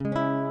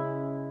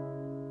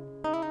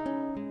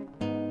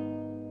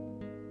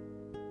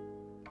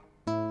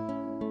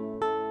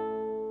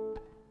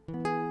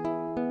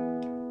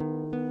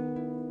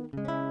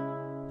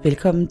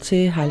Velkommen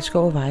til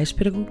Hejlskov & Vejes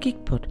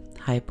Pædagogikpod.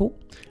 Hej Bo.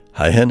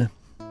 Hej Hanne.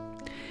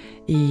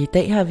 I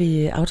dag har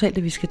vi aftalt,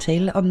 at vi skal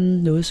tale om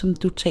noget, som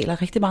du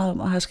taler rigtig meget om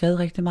og har skrevet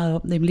rigtig meget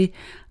om, nemlig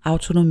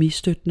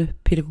autonomistøttende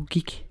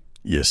pædagogik.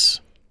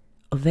 Yes.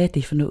 Og hvad er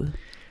det for noget?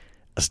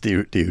 Altså det er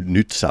jo et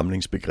nyt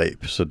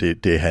samlingsbegreb, så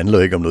det handler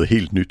ikke om noget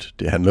helt nyt.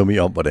 Det handler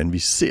mere om, hvordan vi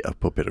ser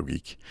på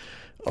pædagogik.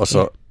 Og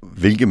så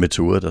hvilke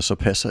metoder, der så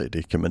passer i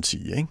det, kan man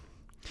sige, ikke?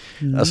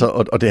 Mm. Altså,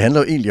 og det handler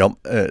jo egentlig om,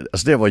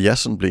 altså der hvor jeg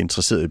sådan blev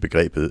interesseret i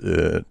begrebet,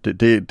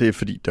 det er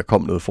fordi der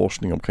kom noget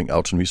forskning omkring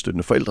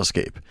autonomistøttende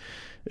forældreskab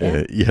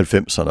i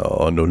 90'erne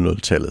og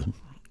 00-tallet.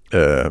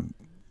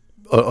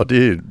 Og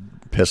det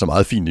passer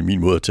meget fint i min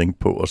måde at tænke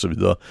på og så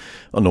videre.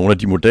 Og nogle af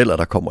de modeller,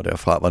 der kommer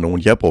derfra, var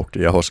nogle, jeg brugte.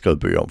 Jeg har også skrevet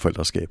bøger om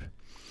forældreskab.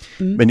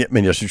 Mm.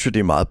 Men jeg synes jo, det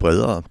er meget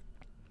bredere.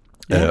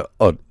 Ja.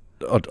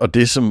 Og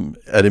det, som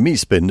er det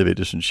mest spændende ved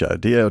det, synes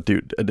jeg, det er jo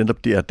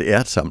at det er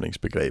et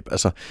samlingsbegreb.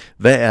 Altså,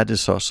 hvad er det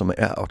så, som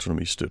er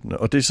autonomistøttende?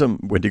 Og det,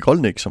 som Wendy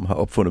Goldnick, som har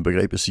opfundet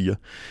begrebet, siger,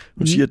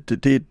 hun siger,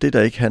 at det,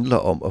 der ikke handler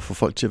om at få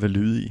folk til at være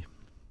lydige.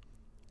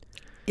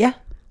 Ja.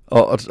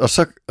 Og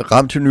så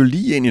ramte hun jo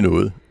lige ind i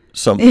noget,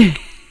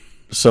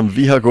 som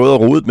vi har gået og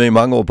rodet med i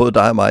mange år, både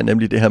dig og mig,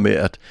 nemlig det her med,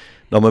 at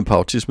når man på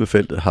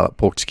autismefeltet har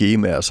brugt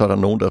skemaer, så er der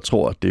nogen, der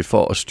tror, at det er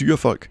for at styre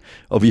folk,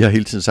 og vi har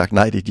hele tiden sagt,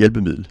 nej, det er et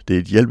hjælpemiddel. Det er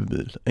et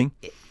hjælpemiddel, ikke?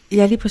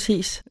 Ja, lige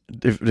præcis.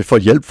 Det er for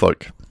at hjælpe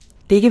folk.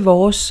 Det er ikke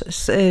vores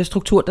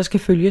struktur, der skal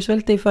følges,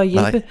 vel? Det er for at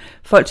hjælpe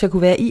folk til at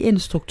kunne være i en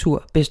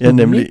struktur bedst muligt.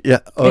 Ja, nemlig. Ja.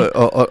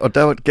 Og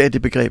der gav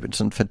det begreb en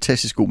sådan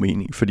fantastisk god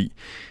mening, fordi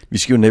vi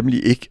skal jo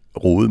nemlig ikke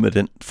rode med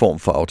den form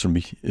for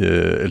autonomi,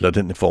 eller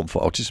den form for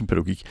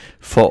autismepædagogik,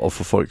 for at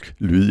få folk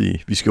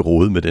lydige. Vi skal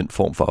rode med den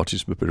form for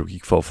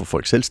autismepædagogik, for at få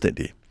folk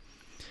selvstændige.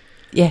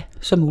 Ja,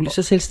 så muligt.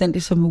 Så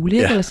selvstændigt som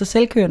muligt, eller så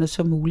selvkørende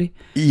som muligt.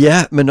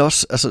 Ja, men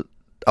også, altså,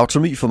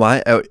 autonomi for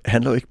mig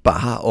handler jo ikke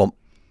bare om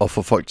at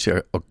få folk til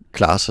at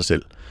klare sig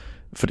selv.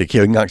 For det kan jeg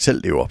jo ikke engang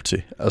selv leve op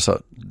til. Altså,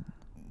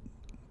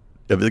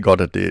 jeg ved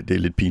godt, at det er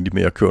lidt pinligt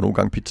med at køre nogle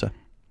gange pizza.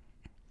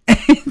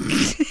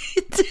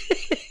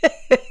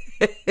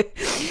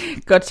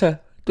 Godt så.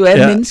 Du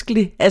er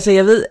menneskelig. Altså,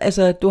 jeg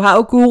ved, du har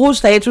jo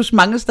guru-status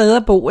mange steder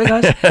at bo, ikke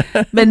også?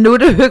 Men nu er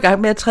du jo i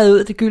gang med at træde ud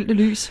af det gyldne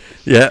lys.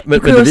 Ja, men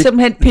du køber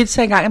simpelthen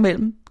pizza en gang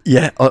imellem.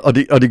 Ja,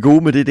 og det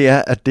gode med det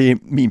er, at det er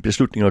min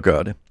beslutning at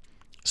gøre det.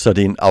 Så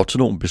det er en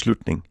autonom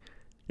beslutning.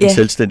 En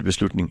selvstændig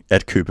beslutning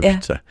at købe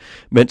pizza.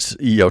 Mens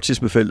i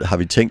autismefeltet har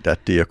vi tænkt, at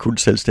det er kun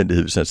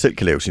selvstændighed, hvis man selv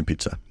kan lave sin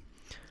pizza.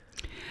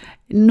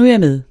 Nu er jeg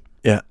med.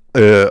 Ja,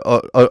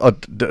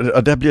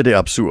 og der bliver det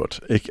absurd,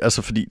 ikke?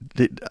 Altså fordi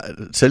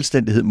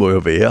selvstændighed må jo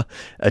være,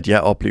 at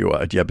jeg oplever,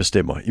 at jeg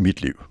bestemmer i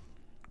mit liv.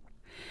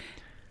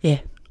 Ja.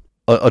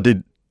 Og det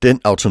er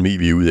den autonomi,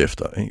 vi er ude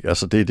efter, ikke?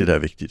 Altså det er det, der er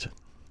vigtigt.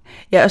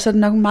 Ja, og så er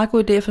det nok en meget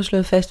god idé at få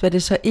slået fast, hvad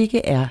det så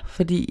ikke er.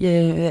 Fordi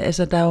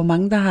der er jo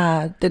mange, der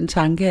har den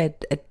tanke,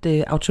 at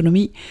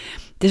autonomi,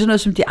 det er sådan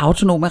noget, som de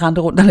autonome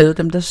render rundt og lavede.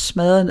 Dem, der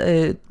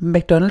smadrede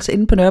McDonald's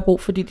inde på Nørrebro,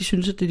 fordi de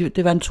syntes, at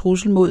det var en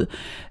trussel mod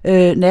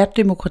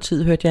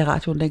nærdemokratiet, hørte jeg i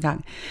radioen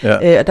dengang.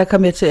 Ja. Og der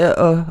kom jeg til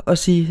at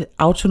sige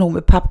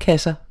autonome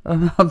papkasser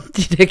om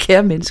de der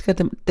kære mennesker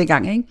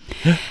dengang, ikke?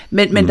 Ja.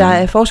 Men der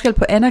er forskel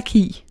på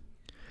anarki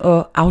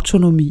og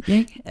autonomi,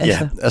 ikke?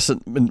 Altså. Ja,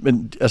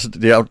 men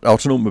det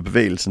autonome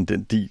bevægelsen,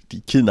 de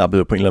kidnappede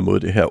jo på en eller anden måde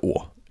det her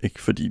ord,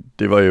 ikke? Fordi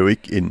det var jo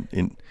ikke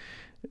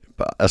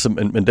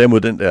men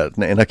derimod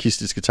den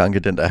anarkistiske tanke,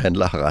 den der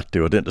handler har ret,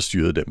 det var den, der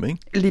styrede dem, ikke?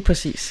 Lige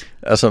præcis.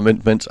 Altså,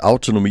 mens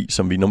autonomi,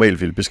 som vi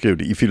normalt vil beskrive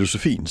det i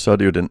filosofien, så er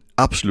det jo den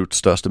absolut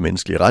største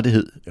menneskelige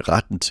rettighed,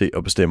 retten til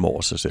at bestemme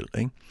over sig selv,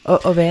 ikke?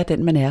 Og være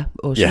den, man er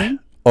også, ikke?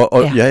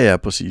 Ja,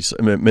 præcis.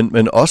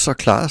 Men også at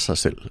klare sig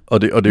selv.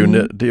 Og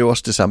det er jo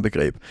også det samme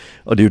begreb.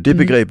 Og det er jo det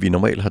begreb, vi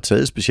normalt har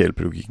taget i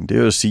specialpædagogikken. Det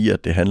er jo at sige,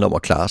 at det handler om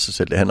at klare sig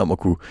selv. Det handler om at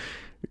kunne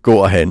gå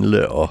og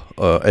handle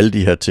og alle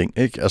de her ting,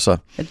 ikke? Altså,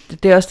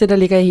 det er også det, der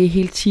ligger i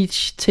hele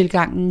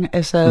teach-tilgangen,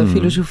 altså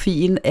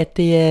filosofien, at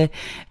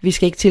vi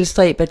skal ikke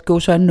tilstræbe at gå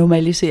så og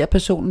normalisere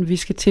personen. Vi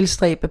skal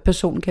tilstræbe, at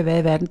personen kan være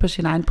i verden på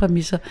sine egne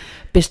præmisser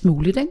bedst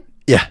muligt, ikke?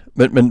 Ja,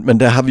 men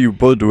der har vi jo,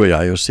 både du og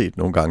jeg jo set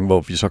nogle gange,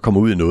 hvor vi så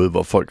kommer ud i noget,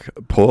 hvor folk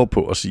prøver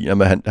på at sige,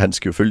 at han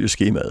skal jo følge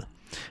skemaet.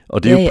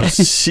 Og det er jo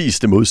præcis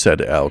det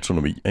modsatte af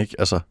autonomi, ikke?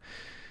 Altså,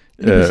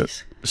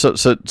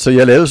 så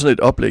jeg lavede sådan et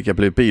oplæg, jeg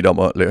blev bedt om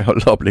at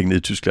holde oplæg nede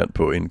i Tyskland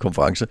på en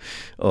konference,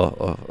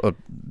 og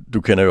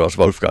du kender jo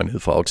også Wolfgang nede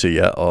fra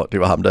AUTEA, og det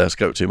var ham, der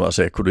skrev til mig og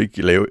sagde, kunne du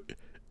ikke lave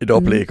et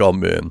oplæg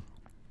om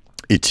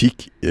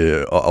etik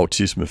og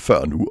autisme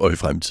før nu og i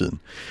fremtiden?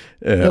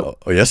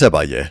 Og jeg sagde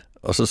bare ja.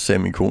 Og så sagde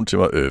min kone til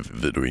mig,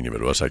 ved du egentlig, hvad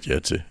du har sagt ja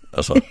til?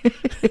 Altså,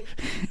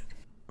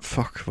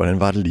 hvordan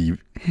var det lige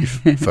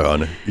i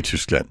 40'erne i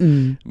Tyskland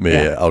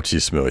med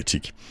autisme og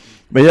etik?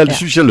 Men jeg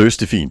synes, jeg løste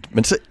det fint.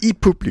 Men så i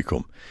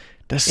publikum,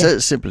 der sad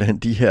simpelthen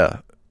de her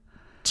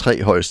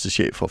 3 højeste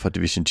chefer fra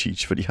Division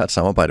Teach, for de har et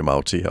samarbejde med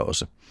AUTEA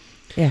også.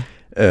 Ja.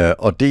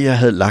 Og det, jeg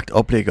havde lagt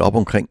oplægget op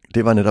omkring,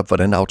 det var netop,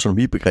 hvordan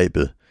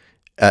autonomibegrebet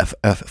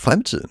er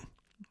fremtiden.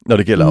 når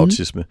det gælder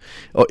autisme.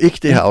 Og ikke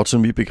det her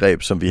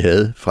autonomibegreb, som vi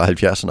havde fra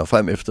 70'erne og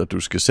frem efter, at du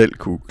skal selv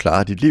kunne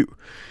klare dit liv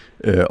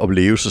og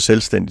leve så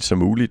selvstændigt som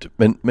muligt,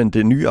 men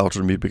det nye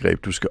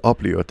autonomibegreb, du skal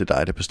opleve, at det er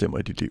dig, der bestemmer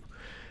i dit liv.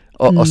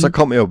 Og så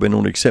kommer jeg jo med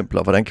nogle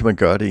eksempler, hvordan kan man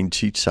gøre det i en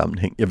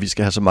teach-sammenhæng? Ja, vi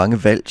skal have så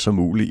mange valg som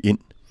muligt ind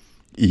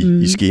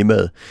i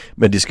skemaet,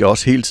 men det skal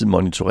også hele tiden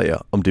monitorere,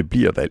 om det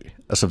bliver valg.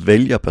 Altså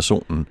vælger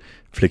personen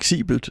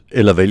fleksibelt,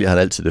 eller vælger han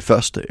altid det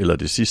første, eller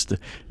det sidste,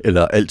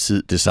 eller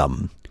altid det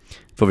samme.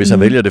 For hvis han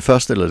vælger det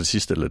første, eller det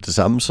sidste, eller det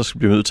samme, så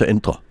skal vi nødt til at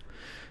ændre.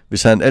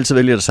 Hvis han altid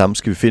vælger det samme,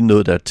 skal vi finde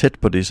noget, der er tæt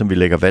på det, som vi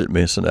lægger valg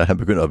med, så han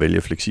begynder at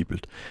vælge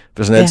fleksibelt.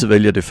 Hvis han altid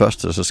vælger det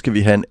første, så skal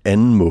vi have en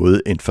anden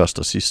måde end først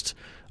og sidst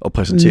at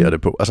præsentere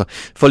det på. Altså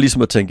for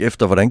ligesom at tænke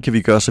efter, hvordan kan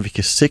vi gøre, så vi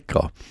kan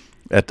sikre,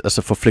 at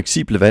altså for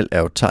fleksible valg er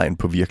jo et tegn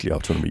på virkelig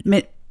autonomi.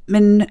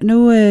 Men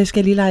nu skal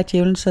jeg lige lege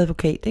djævelens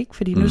advokat, ikke?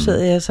 Fordi nu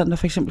sidder jeg sådan og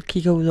for eksempel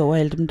kigger ud over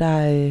alle dem,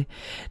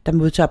 der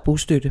modtager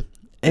bostøtte.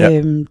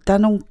 Ja. Der er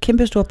nogle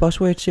kæmpe store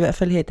buzzwords, i hvert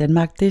fald her i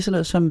Danmark. Det er sådan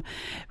noget som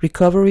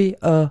recovery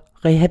og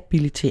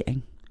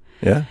rehabilitering.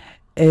 Ja.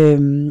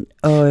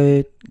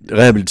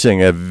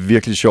 Rehabilitering er et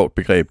virkelig sjovt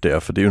begreb der,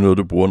 for det er jo noget,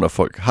 du bruger, når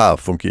folk har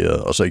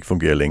fungeret, og så ikke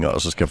fungerer længere,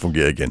 og så skal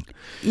fungere igen.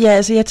 Ja,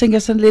 altså jeg tænker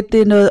sådan lidt,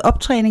 det er noget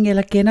optræning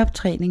eller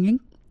genoptræning,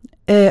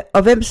 ikke?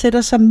 Og hvem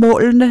sætter så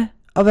målene,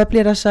 og hvad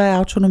bliver der så af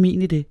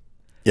autonomien i det?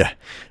 Ja,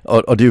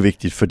 og det er jo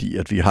vigtigt, fordi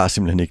at vi har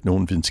simpelthen ikke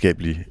nogen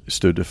videnskabelig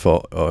støtte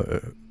for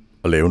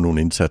at lave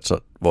nogle indsatser,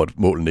 hvor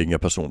målene ikke er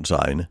personens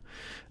egne.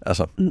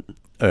 Altså,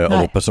 og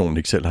hvor personen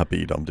ikke selv har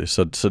bedt om det.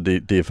 Så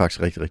det er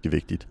faktisk rigtig, rigtig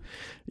vigtigt.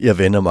 Jeg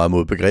vender mig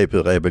mod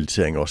begrebet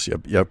rehabilitering også.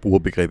 Jeg bruger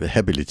begrebet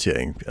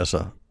habilitering,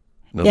 altså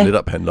når det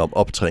netop handler om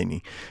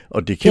optræning.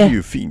 Og det kan vi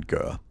jo fint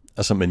gøre.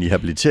 Altså, men i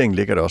habilitering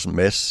ligger der også en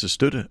masse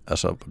støtte,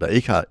 altså der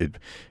ikke har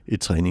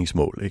et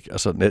træningsmål. Ikke?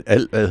 Altså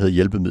alt, hvad hedder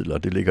hjælpemidler,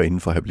 det ligger inden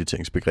for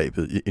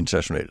habiliteringsbegrebet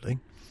internationalt,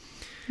 ikke?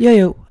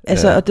 Jo.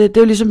 Altså, og det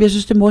er jo ligesom, jeg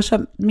synes, det er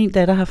morsomt. Min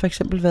datter har for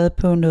eksempel været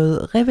på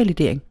noget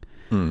revalidering.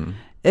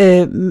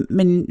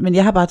 Men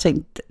jeg har bare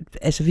tænkt,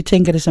 altså vi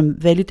tænker det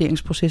som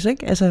valideringsproces,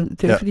 ikke? Altså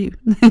det er jo fordi,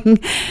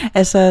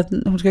 altså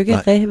hun skal jo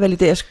ikke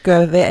revalideres,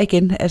 gøre værd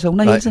igen. Altså hun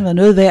har hele tiden været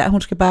noget værd.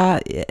 Hun skal bare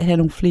have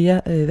nogle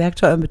flere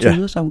værktøjer og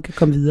metoder, så hun kan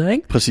komme videre,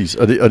 ikke? Præcis,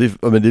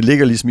 men det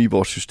ligger ligesom i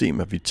vores system,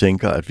 at vi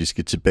tænker, at vi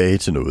skal tilbage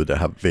til noget, der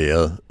har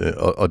været,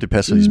 og det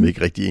passer ligesom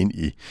ikke rigtig ind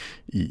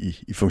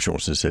i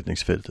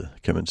funktionsnedsætningsfeltet,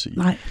 kan man sige.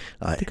 Nej,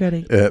 det gør det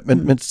ikke.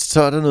 Men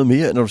så er der noget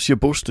mere, når du siger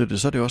bostøtte,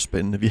 så er det også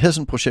spændende. Vi havde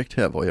sådan et projekt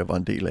her, hvor jeg var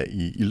en del af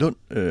i Lund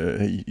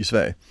i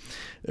Sverige,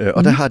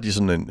 og der har de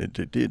sådan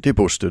det er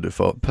bostøtte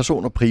for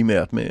personer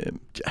primært med,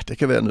 det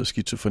kan være noget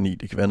skizofreni,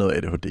 det kan være noget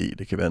ADHD,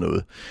 det kan være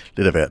noget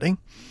lidt af hvert, ikke?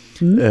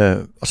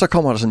 Og så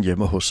kommer der sådan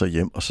hjemme hos sig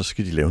hjem, og så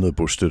skal de lave noget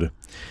bostøtte.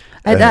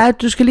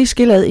 Du skal lige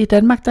skille ad. I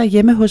Danmark, der er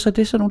hjemme hos sig,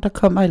 det er sådan nogen, der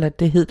kommer, eller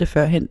det hed det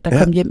førhen,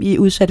 der kom hjem i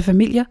udsatte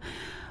familier,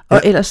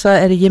 og ellers så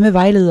er det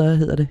hjemmevejledere,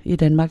 hedder det i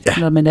Danmark,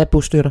 når man er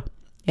bostøtter.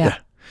 Ja.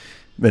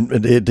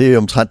 Men det er jo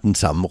omtrent den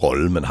samme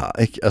rolle, man har,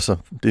 ikke? Altså,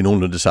 det er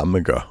nogenlunde det samme,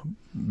 man gør,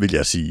 vil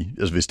jeg sige.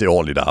 Altså, hvis det er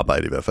ordentligt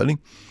arbejde i hvert fald,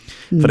 ikke?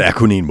 For der er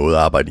kun en måde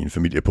at arbejde i en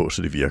familie på,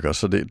 så det virker.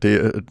 Så det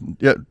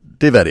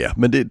er, hvad det er.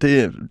 Men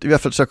det i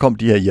hvert fald, så kom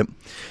de her hjem.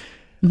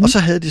 Og så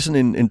havde de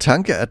sådan en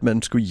tanke, at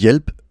man skulle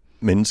hjælpe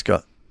mennesker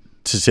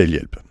til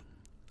selvhjælp.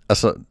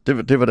 Altså,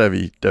 det var da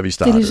vi startede.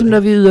 Det er ligesom, når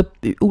vi yder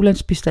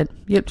ulandsbistand.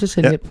 Hjælp til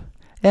selvhjælp.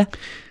 Ja.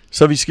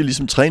 Så vi skal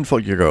ligesom træne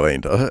folk i at gøre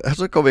rent. Og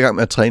så går vi i gang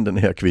med at træne den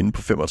her kvinde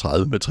på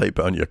 35 med 3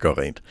 børn i at gøre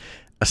rent.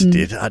 Altså,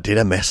 det er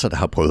der masser, der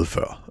har prøvet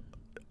før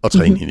at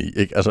træne hende i.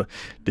 Ikke? Altså,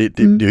 det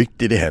er jo ikke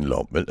det handler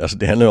om. Men, altså,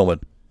 det handler om, at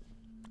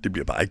det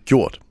bliver bare ikke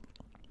gjort.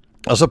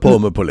 Og så prøver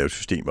man på at lave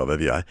systemer, hvad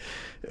vi er.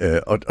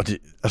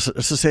 Og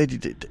så sagde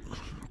de,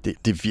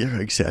 det virker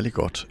ikke særlig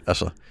godt.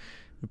 Altså,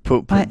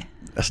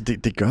 altså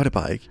det gør det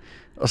bare ikke.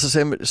 Og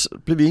så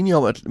blev vi enige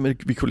om, at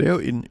vi kunne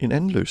lave en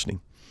anden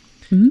løsning.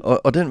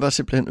 Og den var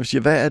simpelthen, at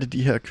sige, hvad er det,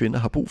 de her kvinder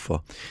har brug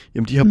for?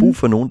 Jamen, de har brug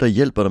for nogen, der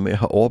hjælper dem med at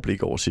have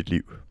overblik over sit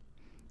liv.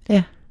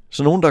 Ja.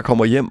 Så nogen, der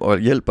kommer hjem og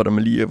hjælper dem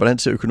med lige, hvordan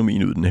ser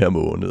økonomien ud den her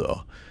måned,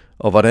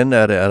 og hvordan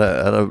er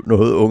der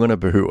noget, ungerne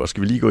behøver?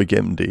 Skal vi lige gå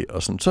igennem det?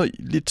 Og sådan, så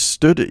lidt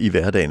støtte i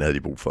hverdagen havde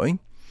de brug for, ikke?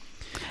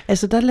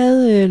 Altså, der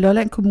lavede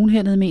Lolland Kommune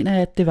hernede, mener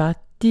jeg, at det var.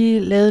 De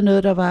lavede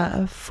noget, der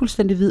var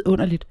fuldstændig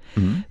vidunderligt.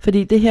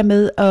 Fordi det her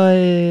med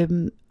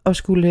at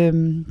skulle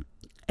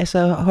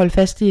altså holde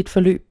fast i et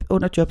forløb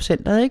under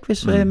jobcentret, ikke?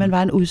 Hvis man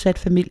var en udsat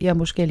familie og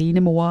måske alene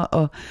mor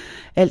og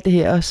alt det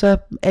her, og så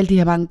alle de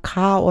her mange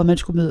krav, og man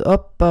skulle møde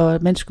op, og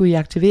man skulle i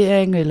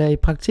aktivering eller i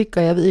praktik,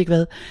 og jeg ved ikke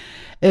hvad.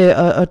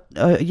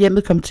 Og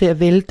hjemmet kom til at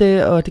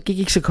vælte, og det gik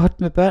ikke så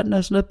godt med børnene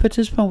og sådan noget. På et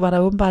tidspunkt var der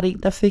åbenbart en,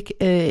 der fik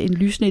en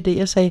lysende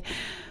idé og sagde,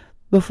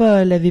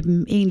 hvorfor lader vi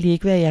dem egentlig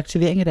ikke være i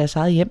aktivering i deres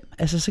eget hjem?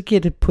 Altså, så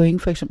giver det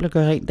point for eksempel at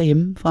gøre rent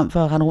derhjemme, frem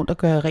for at rende rundt og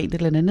gøre rent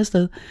et eller andet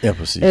sted. Ja,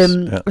 præcis.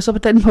 Og så på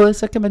den måde,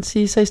 så kan man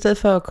sige, så i stedet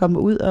for at komme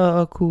ud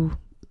og kunne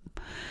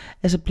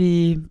altså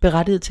blive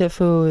berettiget til at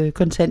få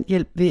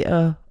kontanthjælp ved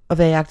at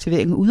være i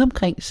aktivering ude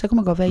omkring, så kan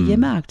man godt være i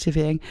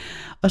hjemmeaktivering.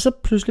 Og så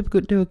pludselig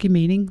begyndte det jo at give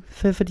mening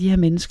for de her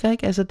mennesker,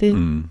 ikke? Altså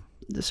det...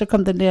 så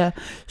kom den der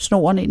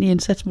snoren ind i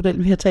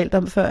indsatsmodellen, vi har talt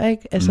om før,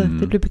 ikke? Altså,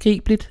 det blev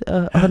begribeligt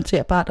og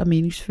håndterbart og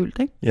meningsfyldt,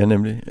 ikke? Ja,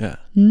 nemlig, ja.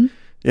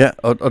 Ja,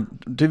 og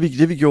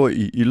det vi gjorde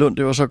i Lund,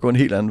 det var så at gå en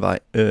helt anden vej.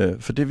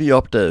 For det vi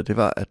opdagede, det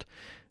var, at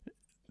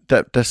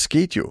der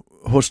skete jo,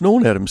 hos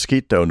nogle af dem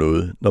skete der jo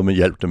noget, når man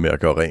hjalp dem med at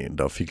gøre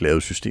rent og fik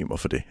lavet systemer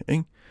for det,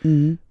 ikke?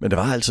 Men der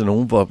var altså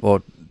nogen,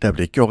 hvor der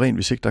blev ikke gjort rent,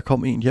 hvis ikke der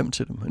kom en hjem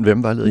til dem. En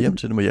hvemvejleder hjem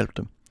til dem og hjalp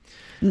dem.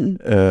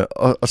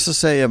 Og så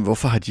sagde jeg,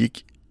 hvorfor har de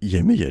ikke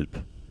hjemmehjælp?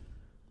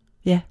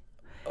 Ja.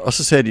 Og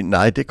så sagde de,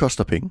 nej, det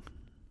koster penge.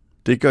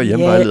 Det gør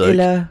hjemmevejleder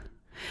ikke.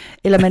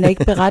 Eller man er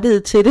ikke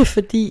berettiget til det,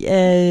 fordi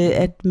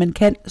at man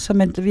kan,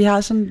 så vi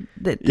har sådan,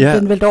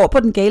 den vælter over på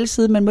den gale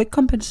side, man må ikke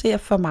kompensere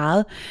for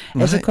meget.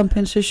 Nej. Altså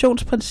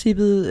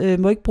kompensationsprincippet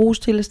må ikke bruges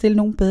til at stille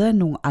nogen bedre end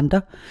nogen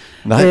andre.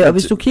 Nej, og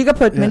hvis du kigger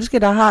på et menneske,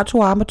 der har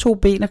 2 arme og 2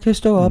 ben og kan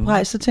stå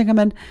oprejst, så tænker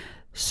man,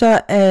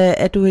 så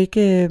er du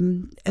ikke,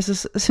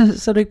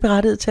 så er du ikke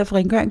berettiget til at få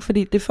rengøring,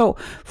 fordi det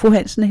får fru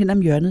Hansen hen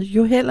om hjørnet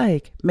jo heller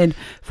ikke. Men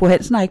fru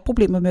Hansen har ikke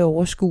problemer med at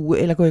overskue,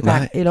 eller gå i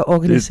gang, eller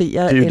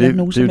organisere, eller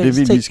nogen som helst ting.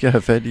 Det er det, vi skal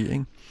have fat i,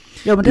 ikke?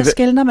 Jo, men der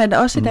skelner man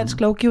også i dansk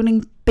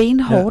lovgivning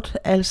benhårdt.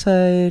 Ja. Altså,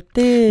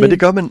 men det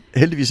gør man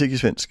heldigvis ikke i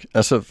svensk.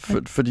 Altså,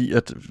 fordi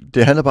at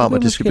det handler bare om,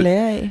 at det skal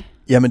lære af.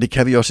 Jamen, det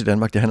kan vi også i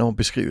Danmark. Det handler om at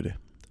beskrive det.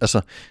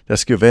 Altså, der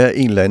skal jo være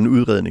en eller anden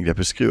udredning, der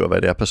beskriver,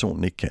 hvad det er,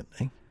 personen ikke kan,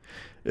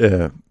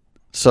 ikke?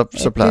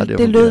 Så plejer det at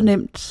det lød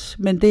nemt,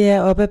 men det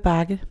er op ad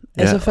bakke.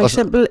 Ja, altså for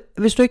eksempel,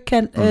 hvis du ikke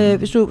kan,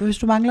 hvis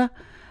du mangler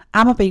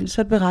arm og ben,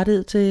 så er det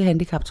berettiget til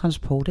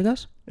handicaptransport, ikke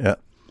også? Ja.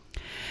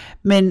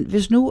 Men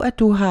hvis nu, at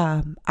du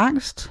har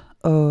angst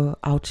og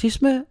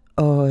autisme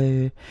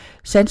og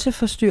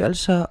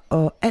sanseforstyrrelser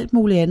og alt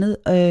muligt andet,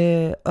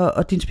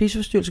 og din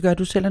spiseforstyrrelse gør, at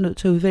du selv er nødt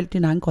til at udvælge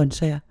dine egne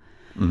grøntsager.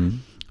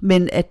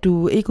 Men at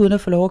du ikke uden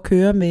at få lov at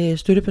køre med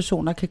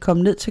støttepersoner kan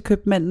komme ned til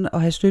købmanden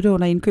og have støtte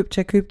under indkøb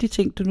til at købe de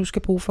ting, du nu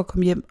skal bruge for at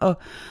komme hjem, og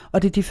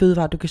det er de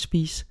fødevarer, du kan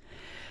spise.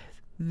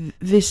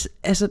 Hvis,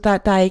 altså der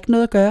er ikke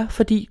noget at gøre,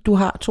 fordi du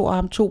har 2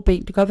 arme, 2 ben.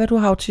 Det kan godt være, du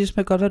har autisme, det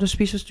kan godt være, du har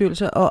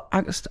spiseforstyrrelser og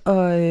angst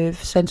og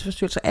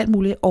sanseforstyrrelser, alt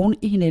muligt oven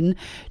i hinanden.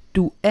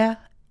 Du er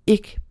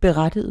ikke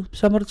berettiget.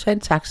 Så må du tage en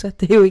taxa.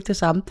 Det er jo ikke det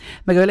samme.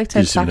 Man kan jo ikke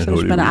tage en taxa,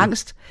 hvis man har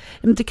angst.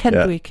 Jamen det kan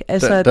du ikke.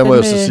 Altså, der må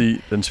jeg så sige,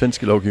 at den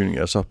svenske lovgivning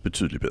er så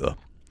betydeligt bedre.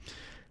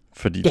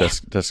 Fordi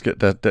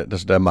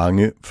der er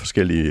mange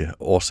forskellige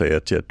årsager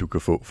til, at du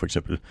kan få for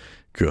eksempel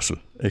kørsel.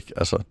 Ikke?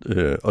 Altså,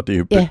 og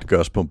det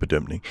gøres på en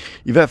bedømning.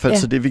 I hvert fald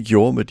så det vi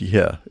gjorde med de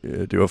her,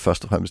 det var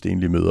først og fremmest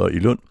enlige mødre i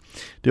Lund,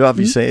 det var, at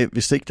vi sagde,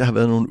 hvis ikke der har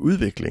været nogen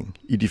udvikling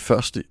i de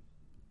første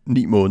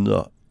 9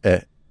 måneder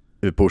af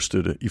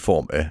bostøtte i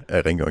form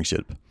af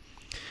rengøringshjælp,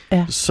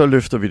 så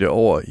løfter vi det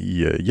over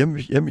i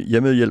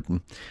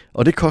hjemmehjælpen.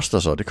 Og det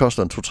koster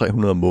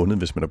en 200-300 om måneden,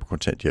 hvis man er på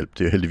kontanthjælp.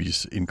 Det er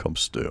heldigvis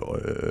indkomst.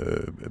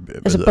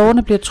 Altså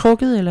borgerne bliver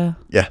trukket, eller?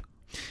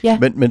 Ja.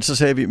 Men så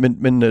sagde vi,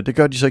 men det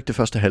gør de så ikke det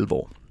første halve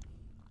år.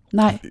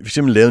 Nej. Vi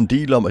simpelthen lavede en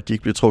deal om, at de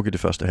ikke bliver trukket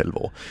det første halve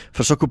år.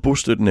 For så kunne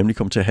bostøtten nemlig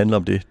komme til at handle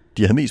om det,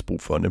 de havde mest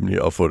brug for,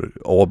 nemlig at få et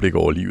overblik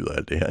over livet og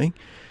alt det her, ikke?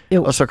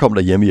 Jo. Og så kom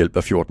der hjemmehjælp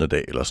hver 14.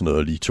 dag, eller sådan noget,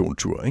 og lige tog en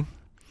tur, ikke?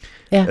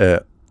 Ja.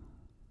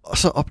 Og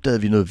så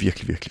opdagede vi noget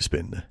virkelig, virkelig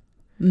spændende.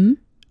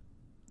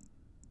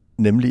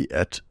 Nemlig,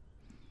 at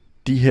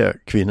de her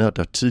kvinder,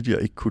 der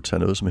tidligere ikke kunne tage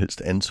noget som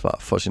helst ansvar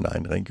for sin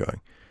egen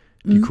rengøring,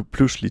 de kunne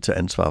pludselig tage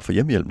ansvar for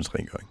hjemmehjælpens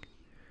rengøring.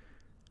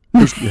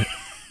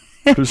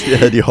 Pludselig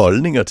havde de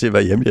holdninger til,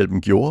 hvad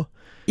hjemmehjælpen gjorde.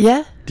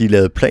 Ja. De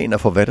lavede planer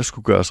for, hvad der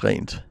skulle gøres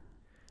rent.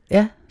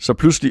 Ja. Så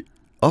pludselig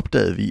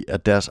opdagede vi,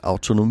 at deres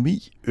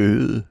autonomi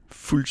øgede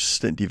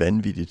fuldstændig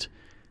vanvittigt,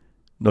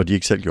 når de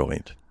ikke selv gjorde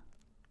rent.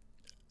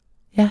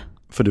 Ja.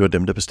 For det var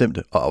dem, der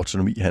bestemte, og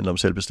autonomi handler om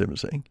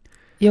selvbestemmelse, ikke?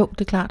 Jo,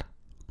 det er klart.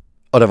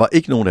 Og der var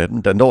ikke nogen af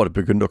dem, der når det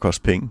begyndte at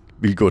koste penge,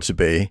 ville gå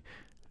tilbage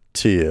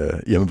til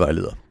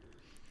hjemmevejledere.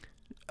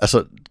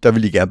 Altså, der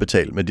ville de gerne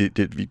betale, men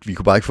vi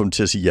kunne bare ikke få dem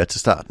til at sige ja til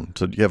starten.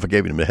 Så derfor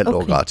gav vi dem et halvt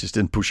år gratis. Det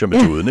er en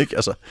pusher-metoden, ikke?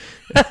 Altså.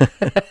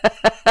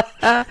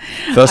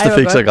 Første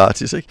fik så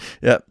gratis, ikke?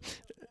 Ja.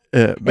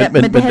 Men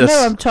det handler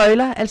jo om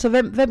tøjler. Altså,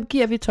 hvem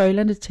giver vi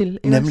tøjlerne til?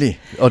 Nemlig.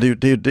 Og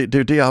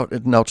det er jo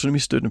den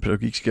autonomistøttende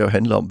pædagogik skal jo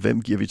handle om,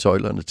 hvem giver vi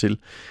tøjlerne til?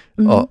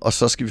 Og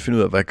så skal vi finde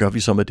ud af, hvad gør vi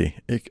så med det?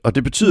 Ikke? Og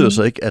det betyder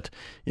så ikke, at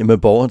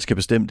borgeren skal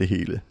bestemme det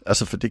hele.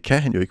 Altså, for det kan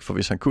han jo ikke, for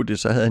hvis han kunne det,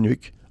 så havde han jo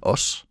ikke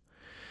os.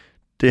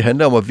 Det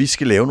handler om, at vi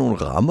skal lave nogle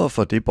rammer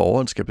for det,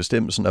 borgeren skal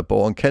bestemme, sådan at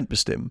borgeren kan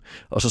bestemme.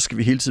 Og så skal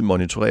vi hele tiden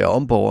monitorere,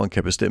 om borgeren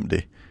kan bestemme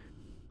det.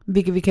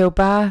 Vi kan jo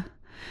bare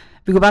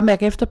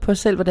mærke efter på os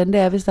selv, hvordan det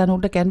er, hvis der er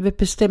nogen, der gerne vil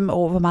bestemme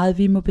over, hvor meget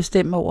vi må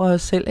bestemme over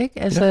os selv. Ikke?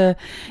 Altså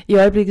i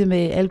øjeblikket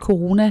med al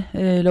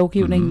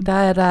corona-lovgivningen, der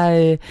er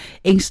der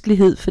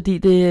ængstelighed, fordi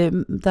der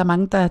er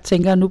mange, der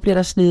tænker, at nu bliver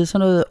der snedet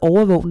sådan noget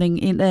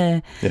overvågning ind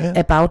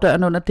af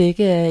bagdøren under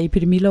dække af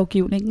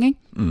epidemilovgivningen. Ikke?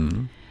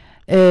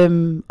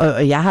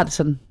 Og jeg har det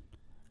sådan,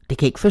 det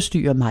kan ikke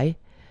forstyrre mig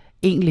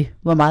egentlig,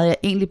 hvor meget jeg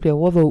egentlig bliver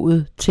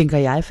overvåget, tænker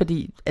jeg,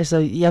 fordi altså,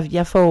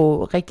 jeg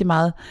får rigtig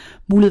meget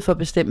mulighed for at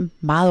bestemme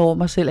meget over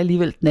mig selv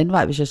alligevel den anden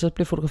vej, hvis jeg så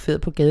bliver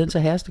fotograferet på gaden, så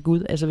herreste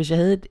Gud. Altså hvis jeg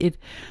havde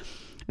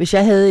Hvis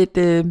jeg havde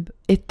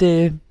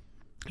et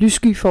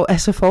lyssky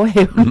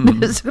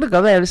forhaven, så kunne det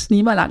godt være, at jeg ville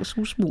snige mig langs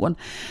husmuren.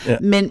 Ja.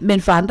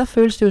 Men for andre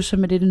føles det jo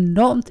som et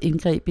enormt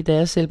indgreb i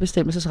deres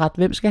selvbestemmelsesret.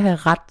 Hvem skal have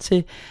ret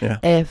til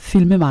at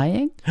filme mig,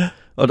 ikke? Ja.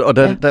 Og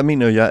der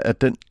mener jeg,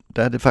 at der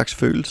er det faktisk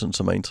følelsen,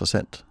 som er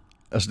interessant.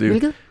 Altså det er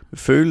jo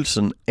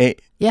følelsen af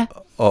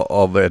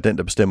at være den,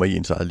 der bestemmer i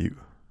ens eget liv.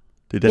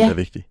 Det er den, der er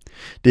vigtig.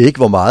 Det er ikke,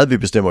 hvor meget vi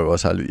bestemmer i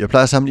vores eget liv. Jeg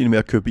plejer at sammenligne med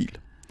at køre bil.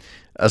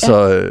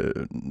 Altså,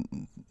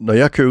 når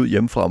jeg kører ud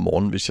hjemmefra om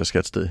morgenen, hvis jeg skal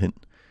et sted hen,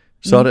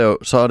 så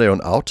er der jo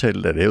en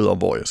aftale, der er lavet om,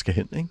 hvor jeg skal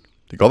hen. Ikke?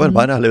 Det kan godt være,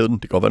 mig, der har lavet den.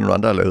 Det kan godt være, nogle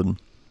andre, der har lavet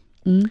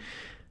den.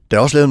 Der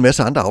er også lavet en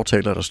masse andre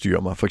aftaler, der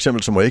styrer mig. For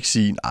eksempel, så må jeg ikke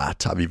sige,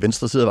 tager vi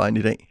venstre side af vejen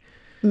i dag?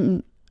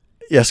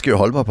 Jeg skal jo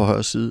holde mig på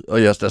højre side, og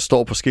der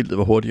står på skiltet,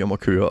 hvor hurtigt jeg må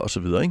køre, og så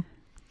videre.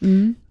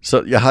 Ikke?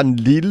 Så jeg har en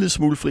lille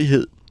smule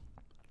frihed.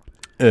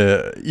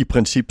 I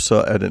princip så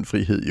er den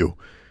frihed jo,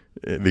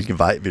 hvilken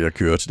vej vil jeg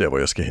køre til der, hvor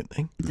jeg skal hen.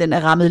 Ikke? Den er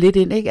rammet lidt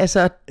ind, ikke?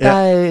 Altså,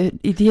 der,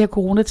 i de her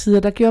coronatider,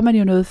 der gjorde man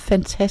jo noget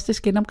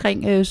fantastisk ind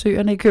omkring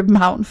søerne i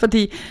København,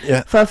 fordi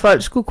for at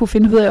folk skulle kunne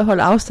finde ud af at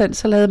holde afstand,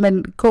 så lavede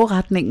man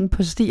gåretningen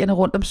på stierne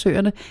rundt om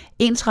søerne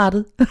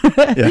ensrettet.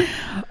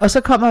 Og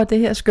så kommer det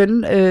her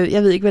skønne,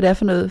 jeg ved ikke, hvad det er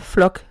for noget,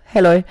 flok,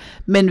 halløj,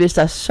 men hvis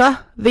der så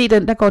ved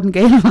den, der går den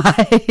gale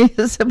vej,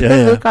 så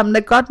bliver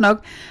vedkommende godt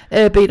nok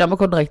bedt om at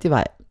gå den rigtige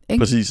vej.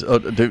 Ikke? Præcis,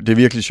 og det er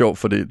virkelig sjovt,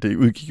 for det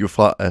udgik jo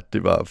fra, at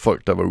det var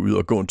folk, der var ude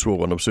og gå en tur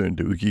rundt om søen.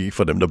 Det udgik ikke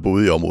fra dem, der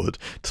boede i området.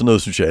 Sådan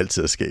noget synes jeg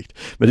altid er skægt.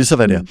 Men det er så,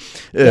 hvad det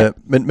er.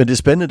 Men det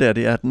spændende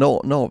det er, at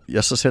når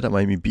jeg så sætter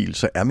mig i min bil,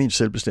 så er min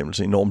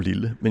selvbestemmelse enormt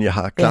lille, men jeg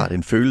har klart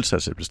en følelse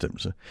af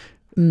selvbestemmelse.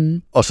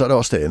 Og så er der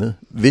også det andet.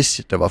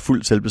 Hvis der var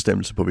fuld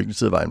selvbestemmelse på hvilken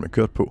side af vejen man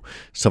kørte på,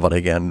 så var der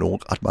ikke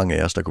ret mange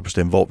af os, der kunne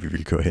bestemme, hvor vi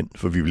ville køre hen,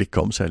 for vi ville ikke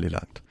komme særlig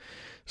langt.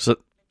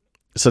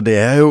 Så det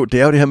er jo det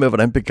her med,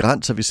 hvordan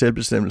begrænser vi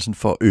selvbestemmelsen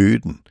for at øge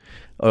den.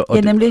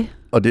 Nemlig.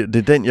 Og det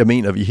er den, jeg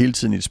mener, vi hele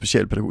tiden i det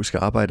specialpædagogiske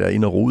arbejde er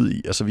inde og rode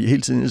i. Altså vi er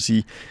hele tiden at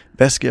sige,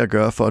 hvad skal jeg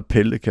gøre for, at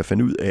Pelle kan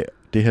finde ud af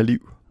det her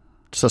liv?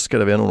 Så skal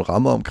der være nogle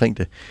rammer omkring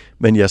det.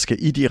 Men jeg skal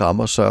i de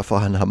rammer sørge for,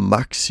 at han har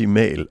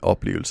maksimal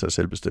oplevelse af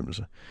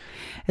selvbestemmelse.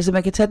 Altså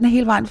man kan tage den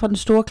hele vejen fra den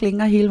store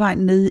klinge og hele vejen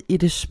ned i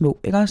det små,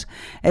 ikke også?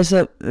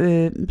 Altså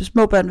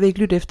små børn vil ikke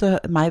lytte efter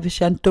mig,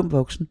 hvis jeg er en dum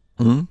voksen.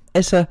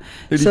 Altså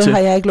så har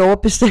jeg ikke lov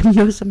at bestemme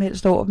noget som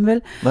helst over dem,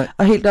 vel? Nej.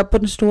 Og helt op på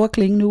den store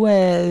klinge nu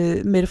er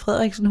Mette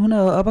Frederiksen, hun er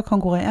jo oppe at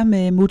konkurrere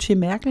med Mutti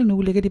Merkel.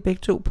 Nu ligger de begge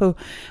to på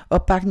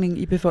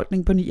opbakning i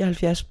befolkningen på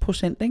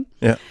 79%, ikke?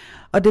 Ja.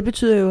 Og det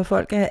betyder jo, at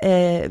folk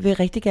vil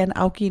rigtig gerne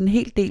afgive en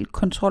hel del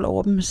kontrol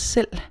over dem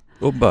selv.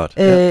 Åbenbart.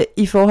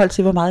 I forhold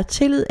til, hvor meget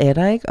tillid er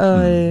der,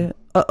 ikke?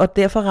 Og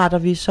derfor retter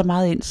vi så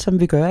meget ind, som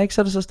vi gør, ikke?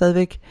 Så er der så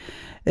stadigvæk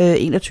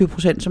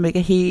 21%, som ikke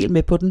er helt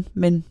med på den,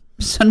 men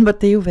sådan må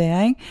det jo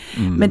være,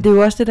 ikke? Men det er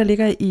jo også det, der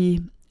ligger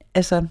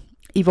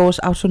i vores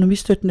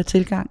autonomistøttende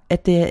tilgang,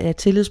 at det er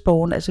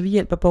tillidsborgerne, altså vi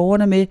hjælper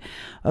borgerne med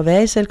at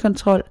være i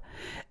selvkontrol,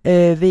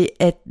 ved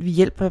at vi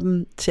hjælper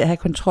dem til at have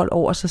kontrol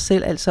over sig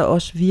selv, altså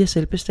også via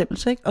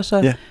selvbestemmelse, ikke? Og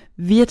så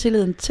via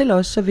tilliden til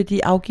os, så vil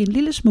de afgive en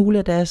lille smule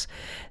af deres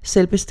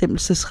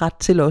selvbestemmelsesret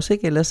til os,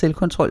 ikke? Eller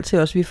selvkontrol til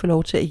os, vi får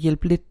lov til at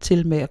hjælpe lidt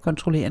til med at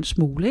kontrollere en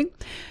smule, ikke?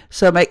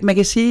 Så man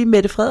kan sige, at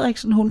Mette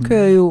Frederiksen, hun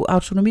kører jo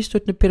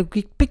autonomistøttende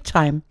pædagogik big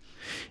time.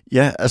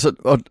 Ja, altså,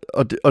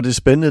 og det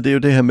spændende, det er jo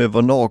det her med,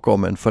 hvornår går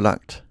man for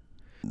langt.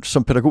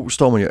 Som pædagog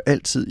står man jo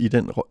altid i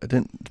den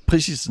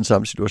præcis den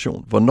samme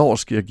situation. Hvornår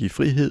skal jeg give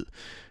frihed,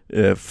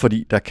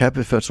 fordi der kan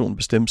personen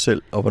bestemme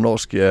selv, og hvornår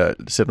skal jeg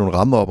sætte nogle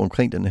rammer op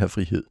omkring den her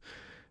frihed.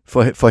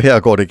 For her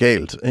går det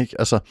galt, ikke?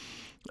 Altså,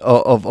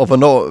 og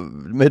hvornår,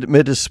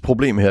 med det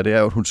problem her, det er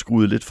jo, at hun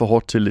skruede lidt for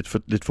hårdt til,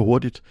 lidt for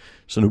hurtigt,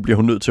 så nu bliver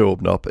hun nødt til at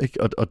åbne op,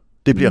 ikke? Og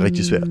det bliver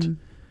rigtig svært.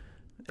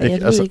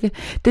 Jeg ved ikke.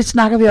 Det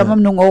snakker vi om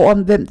nogle år,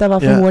 om hvem der var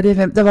for hurtigt,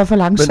 hvem der var for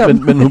langsom.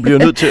 Men hun bliver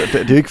nødt til,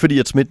 det er jo ikke fordi,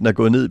 at smitten er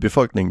gået ned i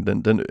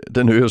befolkningen,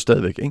 den øger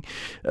stadigvæk, ikke?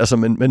 Altså,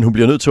 men hun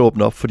bliver nødt til at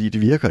åbne op, fordi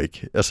det virker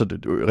ikke. Altså,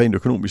 rent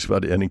økonomisk var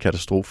det en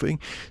katastrofe, ikke?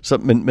 Så,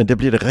 men der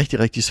bliver det rigtig,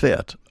 rigtig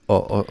svært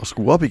at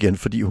skrue op igen,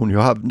 fordi hun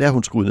jo har, når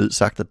hun skruet ned,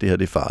 sagt, at det her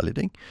det er farligt,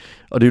 ikke?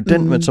 Og det er jo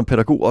den, man som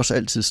pædagog også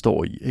altid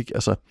står i, ikke?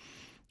 Altså,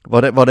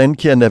 hvordan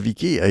kan jeg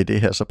navigere i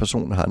det her, så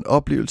personen har en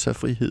oplevelse af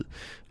frihed,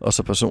 og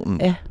så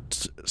personen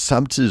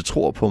samtidig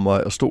tror på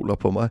mig og stoler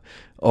på mig,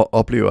 og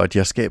oplever, at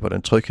jeg skaber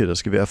den tryghed, der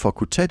skal være for at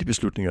kunne tage de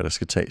beslutninger, der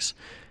skal tages.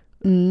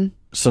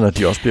 Sådan at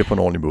de også bliver på en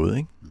ordentlig måde,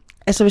 ikke?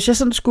 Altså hvis jeg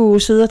sådan skulle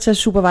sidde og tage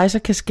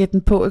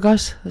supervisor-kasketten på, ikke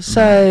også?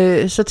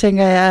 Så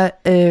tænker jeg,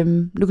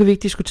 nu kan vi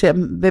ikke diskutere,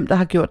 hvem der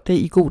har gjort det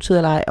i god tid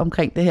eller ej,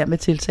 omkring det her med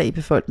tiltag i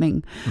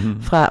befolkningen,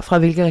 fra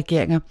hvilke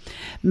regeringer.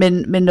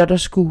 Men når der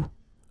skulle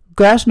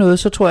gøres noget,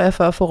 så tror jeg,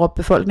 for at få råbt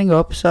befolkningen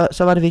op, så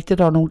var det vigtigt, at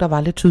der var nogen, der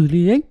var lidt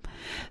tydelige, ikke?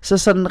 Så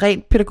sådan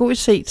rent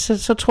pædagogisk set,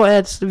 så tror jeg,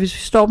 at hvis vi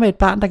står med et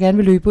barn, der gerne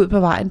vil løbe ud på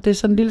vejen, det er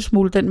sådan en lille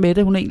smule den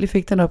Mette, hun egentlig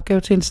fik den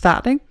opgave til en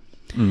start, ikke?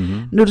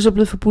 Nu er det så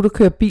blevet forbudt at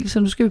køre bil, så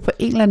nu skal vi på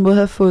en eller anden måde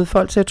have fået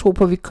folk til at tro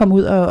på, at vi kan komme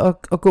ud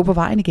og gå på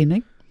vejen igen,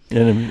 ikke?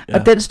 Ja, nemlig, ja.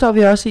 Og den står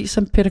vi også i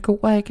som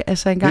pædagoger, ikke?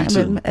 Altså en gang Hele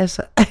tiden. imellem.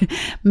 Altså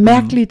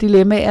mærkelige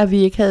dilemmaer, vi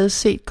ikke havde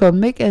set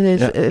komme, ikke?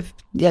 Altså,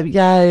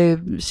 jeg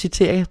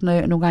citerer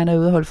nogle gange, når jeg er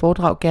ude og holde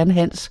foredrag, gerne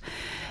Hans.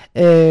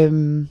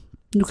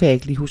 Nu kan jeg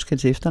ikke lige huske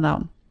hans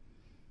efternavn.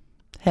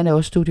 Han er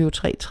også Studio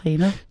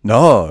 3-træner.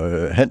 Nå,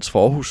 Hans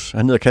Forhus,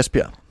 han hedder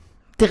Kasper.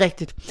 Det er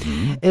rigtigt.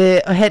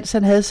 Og Hans,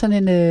 han havde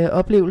sådan en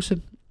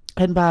oplevelse.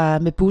 Han var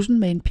med bussen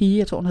med en pige,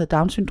 jeg tror hun havde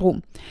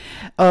Down-syndrom.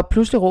 Og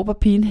pludselig råber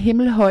pigen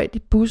himmelhøjt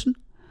i bussen: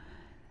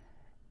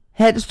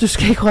 Hans, du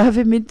skal ikke røre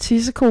ved min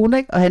tissekone,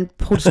 ikke? Og han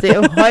protesterer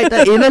jo højt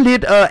og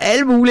inderligt, og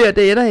alle mulige, og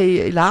det ender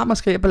i larm og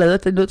skrig og ballade.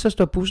 Det er nødt til at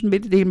stå bussen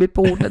midt i det hele midt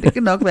på ruten, og det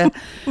kan nok være.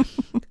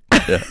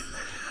 Ja.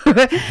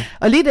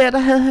 Og lige der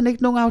havde han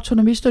ikke nogen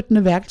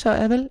autonomistøttende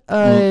værktøjer, vel?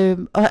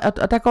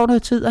 Og der går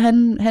noget tid, og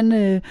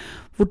han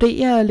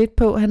vurderer lidt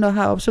på, han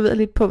har observeret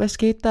lidt på, hvad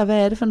skete der,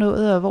 hvad er det for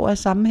noget, og hvor er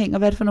sammenhæng, og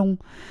hvad er det for nogle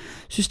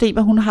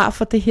systemer, hun har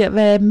for det her,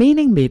 hvad er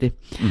mening med det?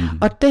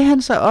 Og det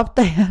han så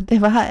opdager,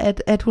 det var,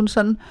 at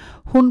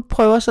hun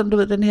prøver sådan, du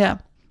ved, den her,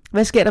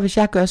 hvad sker der, hvis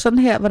jeg gør sådan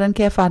her, hvordan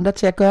kan jeg få andre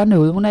til at gøre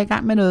noget? Hun er i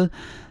gang med noget,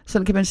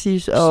 sådan kan man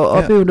sige, og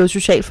opøve noget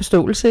social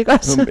forståelse, ikke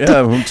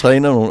også? Hun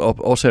træner nogle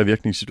årsag- og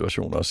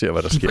virkningssituationer og ser,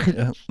 hvad der sker.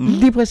 Ja.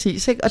 Lige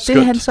præcis, ikke? Og Skønt.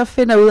 Det han så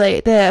finder ud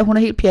af, det er, at hun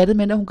er helt pjattet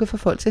med, at hun kan få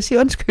folk til at sige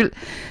undskyld.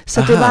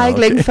 Så det var ikke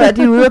længe før,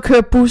 de er ude og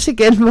køre bus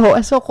igen,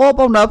 hvor så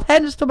råber hun op: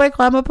 Hans, du må ikke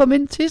røre mig på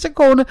min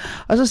tissekone.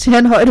 Og så siger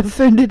han højt og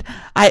fyndigt: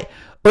 ej,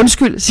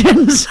 undskyld, siger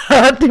han så.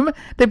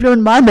 Det blev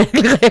en meget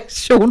mærkelig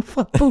reaktion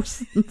fra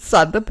bussens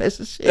andre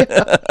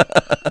passagerer.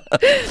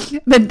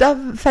 Men der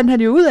fandt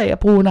han jo ud af at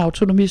bruge en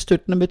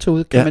autonomistøttende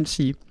metode, kan man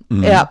sige.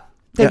 Ja,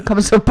 den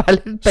kommer så bare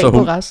lidt bag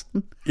på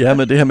resten. Ja,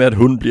 men det her med, at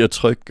hun bliver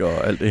tryg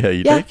og alt det her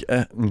i det, ikke?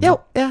 Ja. Jo,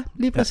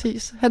 lige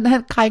præcis.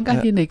 Han krænker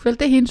hende ikke, vel?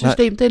 Det er hendes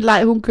system, det er en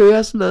leg, hun kører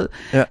og sådan noget.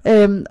 Ja.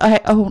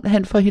 Og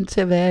han får hende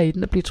til at være i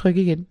den og blive tryg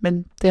igen.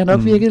 Men det har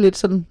nok virket lidt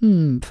sådan,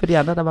 for de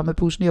andre, der var med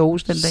bussen i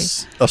Aarhus den dag.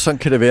 Og sådan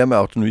kan det være med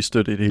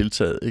autonomistøtte i det hele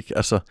taget, ikke?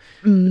 Altså,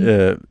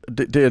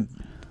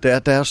 der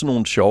er sådan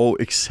nogle sjove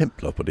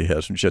eksempler på det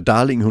her, synes jeg.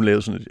 Darling, hun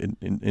lavede sådan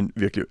en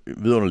virkelig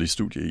vidunderlig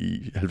studie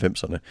i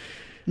 90'erne.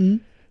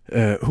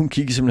 Hun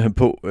kiggede simpelthen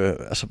på,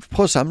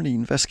 prøv at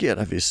sammenligne, hvad sker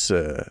der,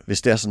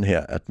 hvis det er sådan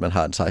her, at man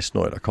har en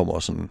 16-årig, der kommer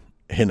sådan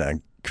hen ad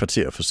en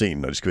kvarter for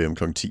sent, når de skal være om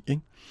klokken 10,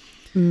 ikke?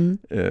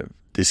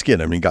 Det sker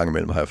nemlig en gang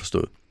imellem, har jeg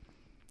forstået.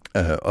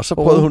 Og så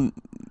prøvede hun,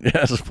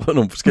 så prøvede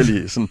nogle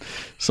forskellige sådan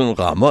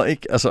rammer,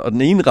 ikke? Altså, og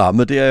den ene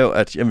ramme, det er jo,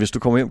 at jamen, hvis du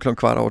kommer hjem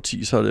klokken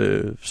 10:15, så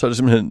er det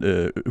simpelthen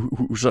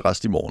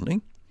husarrest i morgen,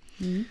 ikke?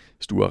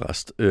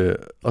 Stuearrest.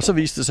 Og så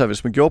viste det sig, at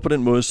hvis man gjorde på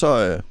den måde,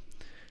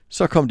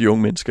 så kom de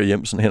unge mennesker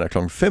hjem sådan hen ad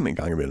klokken 5 en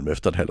gang imellem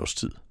efter et halvt års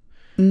tid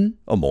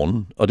om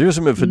morgenen. Og det er jo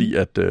simpelthen fordi,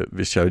 at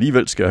hvis jeg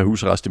alligevel skal have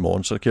husarrest i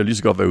morgen, så kan jeg lige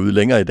så godt være ude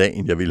længere i dag,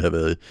 end jeg ville have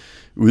været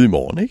ude i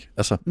morgen, ikke?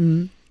 Altså,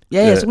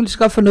 Ja, så kunne de så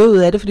godt få noget ud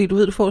af det, fordi du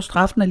ved, du får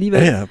straffen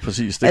alligevel. Ja,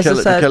 præcis. Det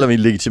kalder vi en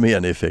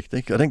legitimerende effekt,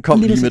 ikke? Og den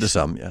kom lige med det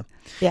samme,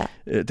 ja.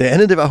 Det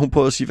andet, det var, hun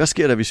prøvede at sige, hvad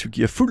sker der, hvis vi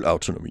giver fuld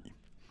autonomi?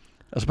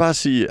 Altså bare at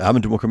sige,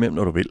 men du må komme hjem,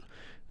 når du vil.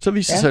 Så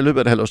viste det sig i løbet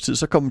af et halvt års tid,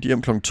 så kommer de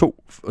hjem klokken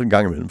 2 en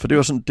gang imellem. For det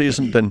er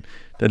sådan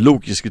den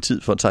logiske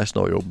tid for en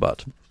 16-årig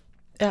åbenbart.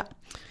 Ja.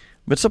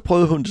 Men så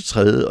prøvede hun det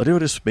tredje, og det var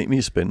det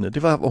mest spændende.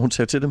 Det var, hvor hun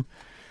sagde til dem,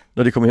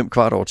 når de kom hjem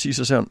 10:15,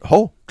 så sagde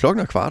hun,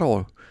 klokken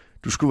er 10:15.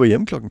 Du skulle være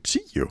hjemme klokken 10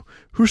 jo.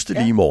 Husk det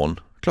lige i morgen,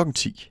 klokken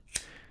 10.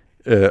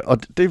 Og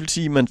det vil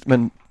sige, at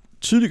man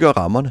tydeliggør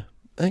rammerne.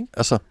 Ikke?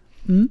 Altså,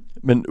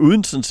 men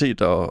uden sådan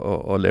set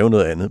at lave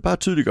noget andet. Bare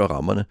tydeliggør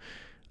rammerne.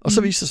 Og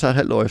så viste det sig et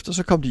halvt år efter,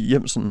 så kom de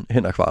hjem sådan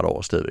hen ad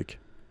 15:15 stadigvæk.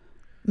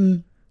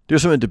 Det er jo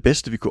simpelthen det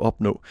bedste, vi kunne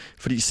opnå.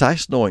 Fordi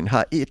 16-åringen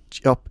har et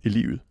job i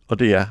livet, og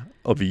det er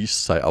at vise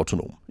sig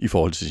autonom i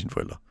forhold til sine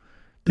forældre.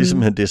 Det er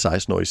simpelthen det,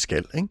 16-årige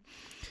skal, ikke?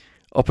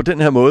 Og på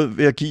den her måde,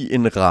 ved at give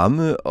en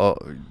ramme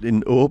og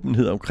en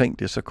åbenhed omkring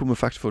det, så kunne man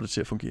faktisk få det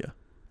til at fungere.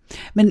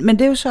 Men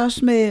det er jo så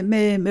også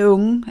med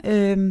unge,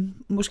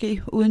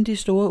 måske uden de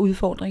store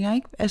udfordringer,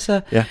 ikke?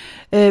 Altså,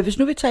 hvis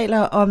nu vi taler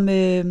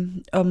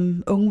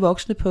om unge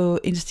voksne på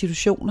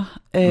institutioner,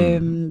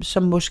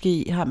 som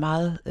måske har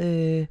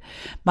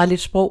meget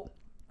lidt sprog,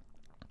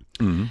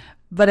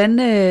 hvordan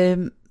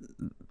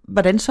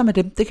så med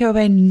dem? Det kan jo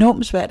være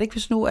enormt svært, ikke?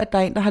 Hvis nu, at der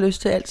er en, der har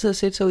lyst til altid at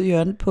sætte sig ud i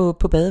hjørnet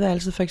på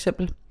badeværelset, for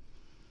eksempel.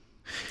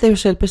 Det er jo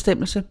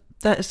selvbestemmelse.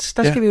 Der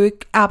skal vi jo ikke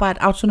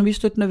arbejde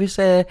autonomistøttende,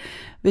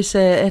 hvis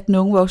at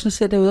nogle voksne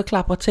sidder derude og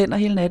klapper tænder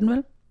hele natten,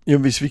 vel? Jo,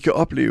 hvis vi kan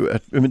opleve,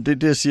 at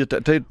det jeg siger,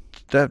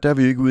 der er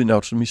vi jo ikke ude i en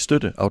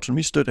autonomistøtte.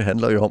 Autonomistøtte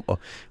handler jo om,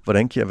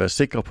 hvordan kan jeg være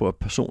sikker på, at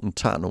personen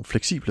tager nogle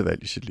fleksible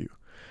valg i sit liv.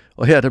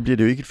 Og her der bliver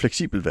det jo ikke et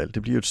fleksibelt valg,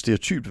 det bliver jo et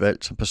stereotypt valg,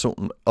 som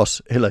personen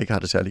også heller ikke har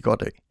det særlig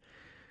godt af.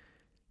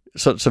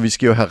 Så vi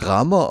skal jo have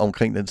rammer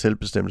omkring den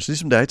selvbestemmelse,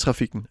 ligesom der er i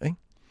trafikken, ikke?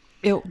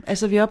 Jo,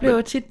 altså vi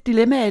oplever tit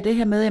dilemmaer i det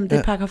her med, at det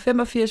er paragraf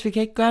 85, vi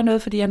kan ikke gøre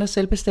noget, fordi han har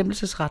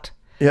selvbestemmelsesret.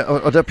 Ja,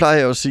 og der plejer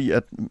jeg at sige,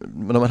 at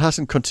når man har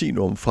sådan en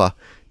kontinuum fra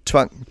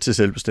tvang til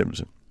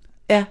selvbestemmelse,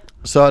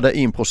 så er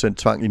der 1%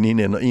 tvang i den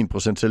ene ende, og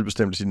 1%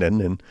 selvbestemmelse i den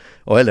anden ende.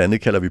 Og alt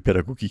andet kalder vi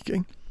pædagogik,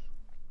 ikke?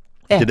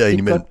 Ja, det er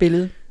et godt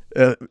billede.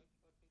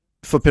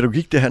 for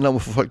pædagogik, det handler om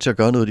at få folk til at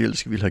gøre noget, de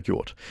ellers ville have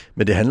gjort.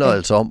 Men det handler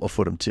altså om at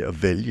få dem til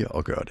at vælge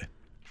at gøre det.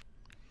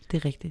 Det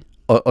er rigtigt.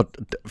 Og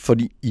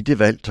fordi i det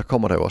valg, så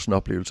kommer der jo også en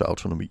oplevelse af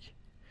autonomi.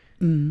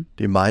 Mm.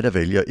 Det er mig, der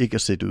vælger ikke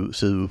at sidde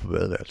ude på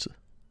badeværelset.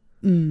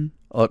 Mm.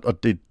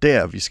 Og det er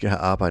der, vi skal have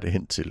arbejdet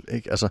hen til.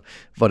 Ikke? Altså,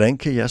 hvordan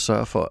kan jeg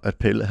sørge for, at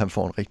Pelle han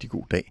får en rigtig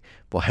god dag,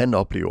 hvor han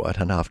oplever, at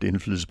han har haft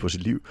indflydelse på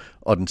sit liv,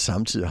 og den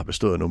samtidig har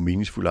bestået af nogle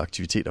meningsfulde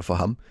aktiviteter for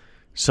ham,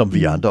 som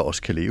vi andre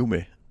også kan leve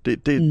med.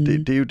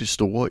 Det er jo det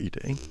store i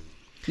det. Ikke?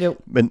 Jo.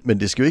 Men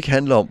det skal jo ikke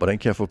handle om, hvordan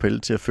kan jeg få Pelle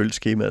til at følge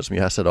skemaet, som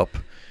jeg har sat op.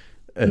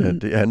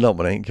 Det handler om,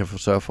 hvordan jeg kan få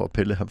sørge for, at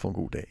Pelle han får en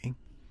god dag. Ikke?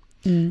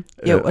 Mm.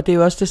 Jo, og det er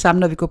jo også det samme,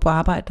 når vi går på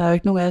arbejde. Der er jo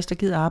ikke nogen af os, der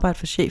gider arbejde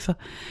for chefer,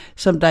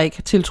 som der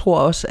ikke tiltror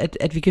os,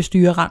 at vi kan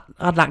styre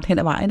ret langt hen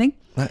ad vejen, ikke?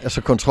 Nej,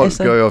 altså kontrol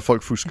gør jo, at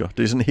folk fusker.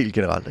 Det er sådan helt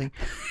generelt,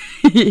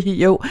 ikke?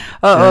 Jo,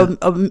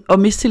 og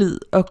mistillid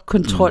og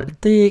kontrol,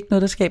 det er ikke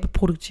noget, der skaber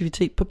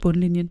produktivitet på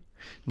bundlinjen.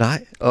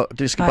 Nej, og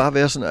det skal bare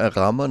være sådan, at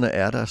rammerne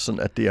er der, sådan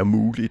at det er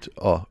muligt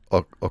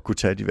at kunne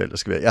tage de valg, der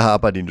skal være. Jeg har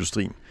arbejdet i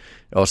industrien.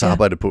 Jeg har også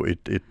arbejdet på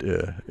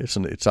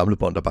et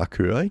samlebånd, der bare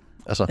kører, ikke?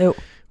 Altså,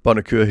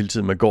 båndet kører hele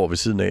tiden, man går ved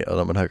siden af, og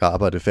når man har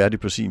arbejdet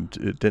færdigt på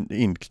den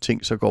ene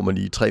ting, så går man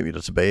lige 3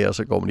 meter tilbage, og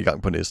så går man i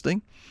gang på næste,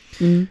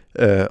 ikke?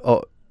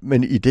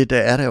 Men i det, der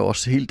er der jo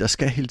også der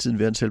skal hele tiden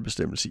være en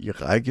selvbestemmelse i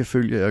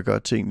rækkefølge, jeg gør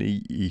tingene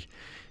i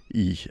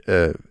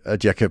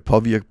at jeg kan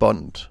påvirke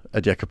båndet,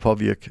 at jeg kan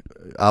påvirke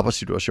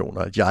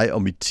arbejdssituationer, at jeg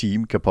og mit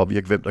team kan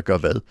påvirke, hvem der gør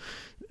hvad.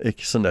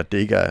 Ikke? Sådan at det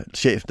ikke er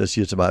chefen, der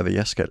siger til mig, hvad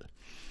jeg skal.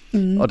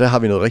 Og der har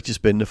vi noget rigtig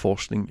spændende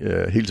forskning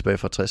helt tilbage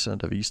fra 60'erne,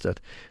 der viste, at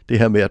det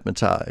her med, at man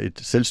tager et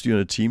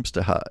selvstyrende teams,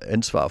 der har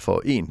ansvar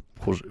for en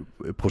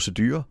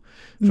procedure,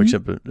 for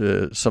eksempel,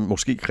 som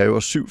måske kræver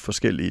 7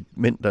 forskellige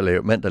mænd,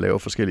 der laver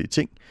forskellige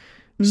ting,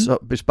 så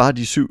hvis bare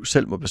de 7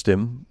 selv må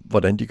bestemme,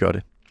 hvordan de gør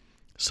det,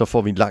 så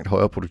får vi en langt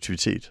højere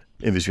produktivitet,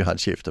 end hvis vi har en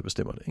chef, der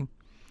bestemmer det. Ikke?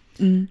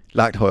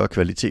 Langt højere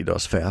kvalitet og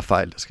også færre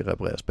fejl, der skal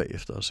repareres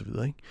bagefter osv.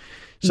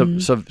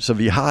 Så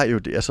vi har jo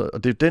det, altså,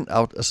 og det er den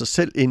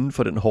selv inden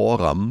for den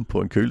hårde ramme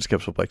på en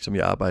køleskabsfabrik, som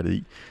jeg arbejdede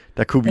i,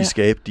 der kunne vi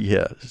skabe de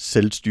her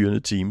selvstyrende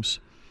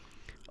teams,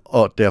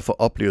 og derfor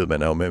oplevede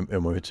man jo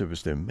med til at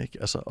bestemme, ikke?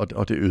 Altså,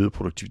 og det øgede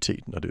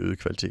produktiviteten, og det øgede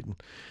kvaliteten,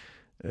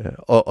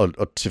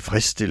 og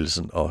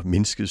tilfredsstillelsen, og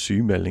mindskede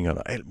sygemeldingerne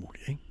og alt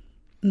muligt,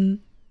 ikke?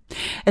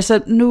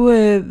 Altså nu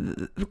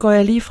går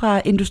jeg lige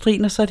fra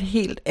industrien, og så et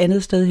helt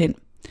andet sted hen.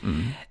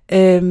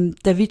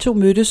 Da vi to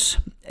mødtes,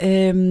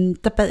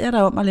 der bad jeg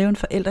dig om at lave en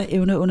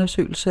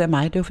forældreevneundersøgelse af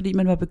mig. Det var fordi,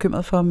 man var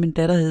bekymret for, om min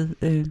datter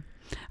havde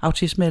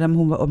autisme, eller om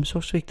hun var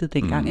omsorgssvigtet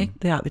dengang. Ikke?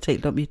 Det har vi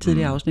talt om i et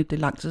tidligere afsnit, det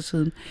er lang tid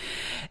siden.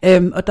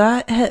 Og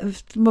der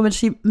må man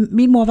sige,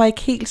 min mor var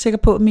ikke helt sikker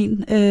på, at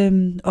min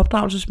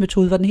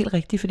opdragelsesmetode var den helt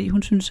rigtige, fordi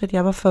hun syntes, at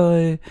jeg var for...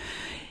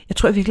 jeg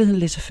tror i virkeligheden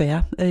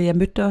laissez-faire. Jeg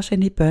mødte også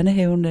hende i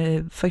børnehaven.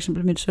 For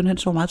eksempel min søn, han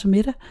sov meget til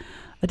middag.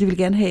 Og de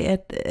ville gerne have,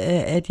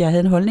 at jeg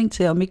havde en holdning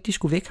til, om ikke de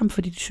skulle vække ham,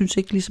 fordi de synes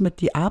ikke ligesom,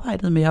 at de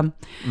arbejdede med ham.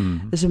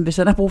 Hvis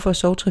han har brug for at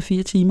sove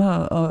 3-4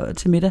 timer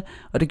til middag,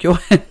 og det gjorde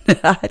han,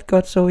 har et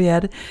godt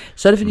sovehjerte,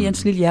 så er det fordi,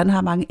 hans lille hjerne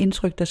har mange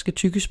indtryk, der skal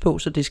tykkes på,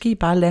 så det skal I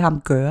bare lade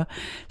ham gøre.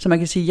 Så man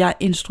kan sige, at jeg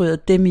instruerede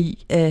dem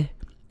i,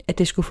 at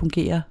det skulle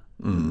fungere.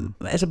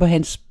 Altså på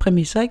hans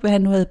præmisser, ikke hvad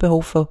han nu havde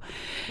behov for.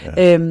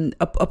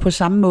 Og på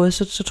samme måde,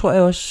 så tror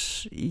jeg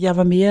også, jeg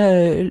var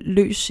mere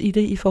løs i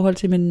det i forhold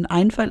til mine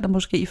egne forældre,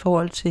 måske i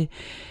forhold til,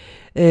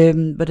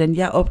 hvordan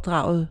jeg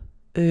opdragede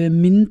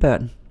mine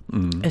børn.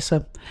 Altså,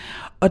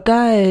 og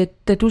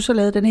da du så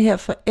lavede denne her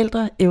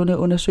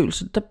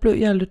forældreevneundersøgelse, der blev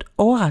jeg lidt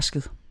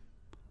overrasket.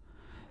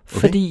 Okay.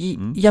 Fordi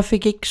jeg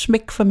fik ikke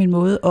smæk for min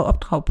måde at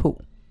opdrage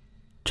på.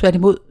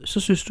 Tværtimod, så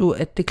synes du,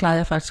 at det klarede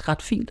jeg faktisk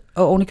ret fint,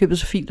 og ovenikøbet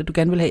så fint, at du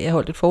gerne ville have, at jeg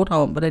holdt et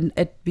foredrag om, hvordan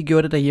at vi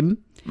gjorde det derhjemme.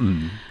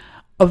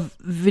 Og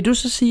vil du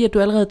så sige, at du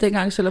allerede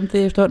dengang, selvom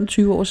det er efterhånden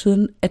 20 år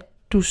siden, at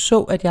du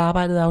så, at jeg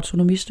arbejdede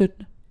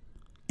autonomistøttende?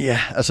 Ja,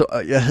 altså,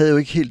 jeg havde jo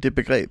ikke helt det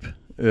begreb,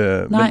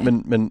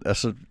 men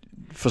altså,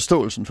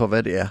 forståelsen for,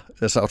 hvad det er.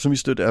 Altså,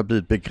 autonomistøtte er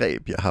blevet et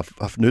begreb, jeg har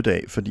haft nytte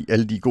af, fordi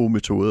alle de gode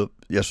metoder,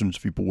 jeg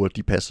synes, vi bruger,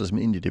 de passer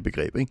simpelthen ind i det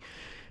begreb, ikke?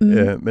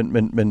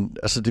 Men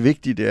altså det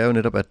vigtige, det er jo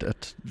netop,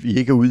 at vi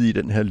ikke er ude i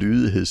den her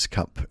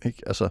lydighedskamp,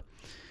 ikke? Altså,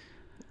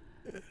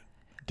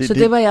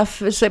 det var jeg,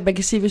 så man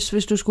kan sige,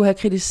 hvis du skulle have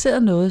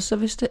kritiseret noget,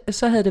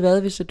 så havde det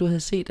været, hvis du havde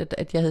set,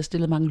 at jeg havde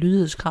stillet mange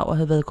lydighedskrav og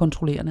havde været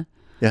kontrollerende.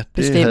 Ja,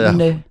 det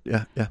havde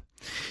jeg.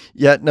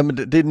 Ja, men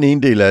det er den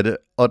ene del af det,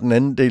 og den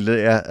anden del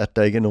er, at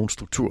der ikke er nogen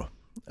struktur.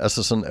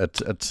 Altså sådan,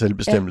 at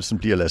selvbestemmelsen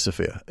bliver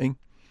laissez-faire, ikke?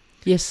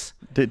 Yes.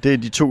 Det er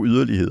de to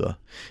yderligheder.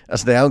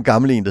 Altså, der er jo en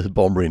gammel en, der hed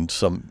Baumrind,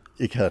 som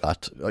ikke havde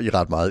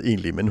ret meget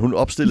egentlig, men hun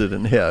opstillede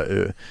den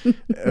her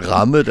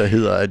ramme, der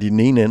hedder, at i den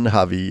ene ende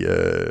har vi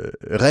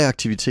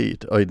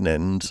reaktivitet, og i den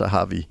anden så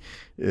har vi,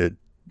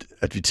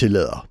 at vi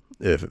tillader,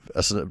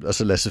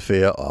 altså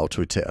laissez-faire og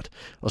autoritært.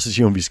 Og så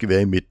siger hun, at vi skal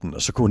være i midten,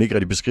 og så kunne hun ikke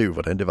rigtig beskrive,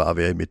 hvordan det var at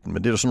være i midten,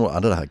 men det er der sådan nogle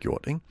andre, der har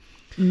gjort, ikke?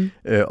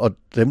 Og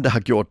dem, der har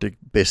gjort det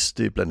bedst,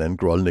 det er blandt andet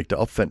Grolnick, der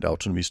opfandt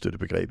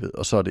autonomistøttebegrebet,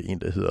 og så er det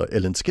en, der hedder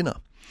Ellen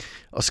Skinner,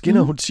 Og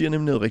Skinner, hun siger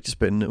nemlig noget rigtig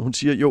spændende. Hun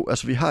siger, jo,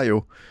 altså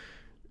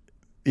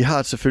vi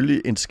har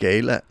selvfølgelig en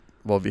skala,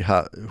 hvor vi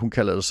har, hun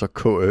kalder det så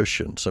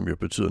coercion, som jo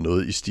betyder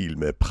noget i stil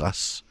med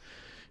pres.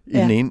 I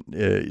den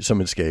ene,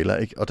 som en skala,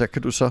 ikke? Og der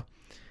kan du så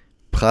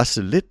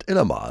presse lidt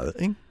eller meget,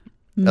 ikke?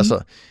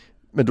 Altså,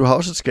 men du har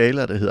også et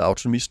skala, der hedder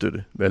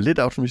autonomistøtte. Vær lidt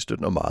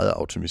autonomistøttende og meget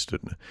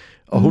autonomistøttende.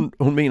 Og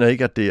hun mener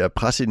ikke, at det er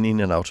pres i den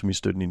ene eller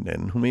autonomistøtten i den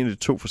anden. Hun mener, det er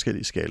 2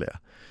 forskellige skalaer.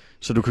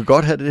 Så du kan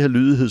godt have det her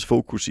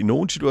lydighedsfokus i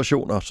nogle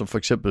situationer, som for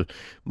eksempel,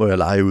 må jeg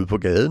lege ude på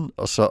gaden,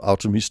 og så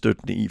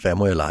autonomistøttende i, hvad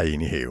må jeg lege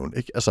inde i haven,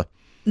 ikke?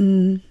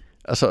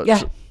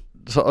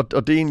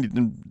 Og det er egentlig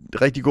en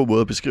rigtig god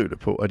måde at beskrive det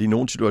på, at i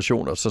nogle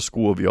situationer, så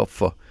skruer vi op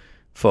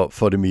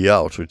for det mere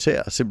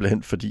autoritære,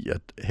 simpelthen fordi,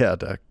 at her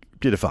der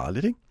bliver det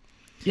farligt, ikke?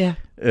 Ja.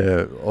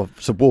 Og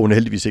så bruger hun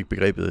heldigvis ikke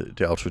begrebet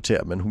det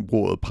autoritære, men hun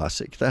bruger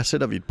pres, ikke? Der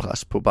sætter vi et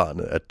pres på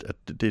barnet, at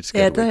det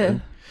skal du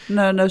ikke.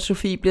 Når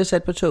Sofie bliver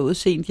sat på toget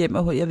sent hjem,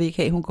 og jeg vil ikke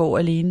have, at hun går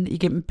alene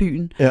igennem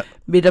byen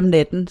midt om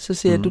natten, så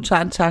siger jeg, du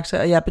tager en taxa,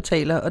 og jeg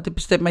betaler, og det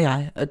bestemmer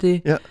jeg. Og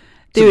det er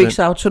jo ikke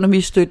så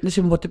autonomistøttende,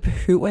 så det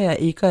behøver jeg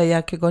ikke, og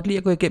jeg kan godt lide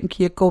at gå igennem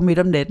kirkegård midt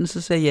om natten,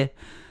 så siger jeg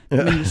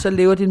ja. Men så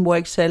lever din mor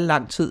ikke særlig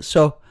lang tid,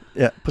 så...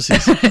 Ja,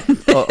 præcis.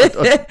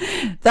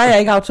 Der er jeg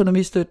ikke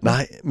autonomistøttende.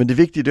 Nej, men det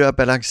vigtige det er at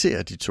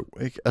balancere de to,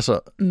 ikke? Altså,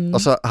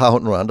 og så har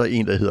hun nogle andre,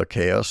 en der hedder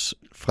kaos,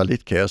 fra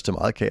lidt kaos til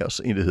meget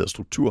kaos, en der hedder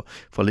struktur,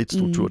 fra lidt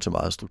struktur til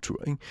meget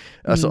struktur, ikke?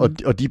 Altså,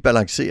 og de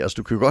balanceres.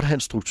 Du kan jo godt have en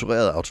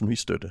struktureret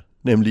autonomistøtte,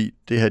 nemlig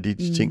det her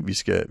de ting,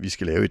 vi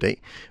skal lave i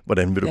dag.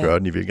 Hvordan vil du gøre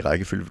den, i hvilken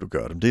rækkefølge vil du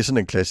gøre dem? Det er sådan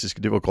en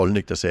klassisk, det var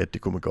Grolnik, der sagde, at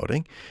det kunne man godt,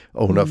 ikke?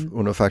 Og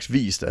hun har faktisk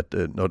vist, at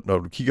når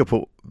du kigger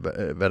på,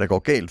 hvad der går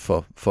galt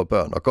for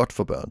børn og godt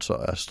for børn, så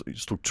er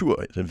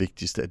struktur den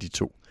vigtigste af de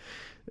to.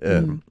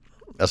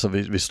 Altså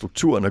hvis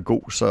strukturen er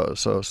god,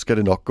 så skal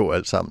det nok gå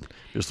alt sammen.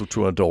 Hvis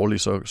strukturen er dårlig,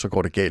 så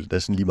går det galt. Det er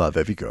sådan lige meget,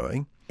 hvad vi gør,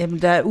 ikke?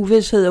 Jamen, der er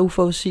uvidshed og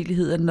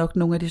uforudsigelighed er nok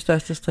nogle af de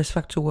største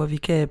stressfaktorer, vi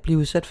kan blive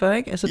udsat for,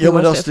 ikke? Altså, det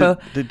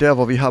er der,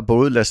 hvor vi har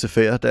både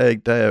laissez-faire,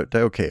 der er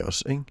jo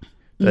kaos, ikke?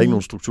 Der er ikke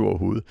nogen struktur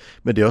overhovedet.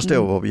 Men det er også der,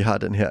 hvor vi har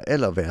den her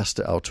aller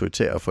værste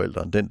autoritære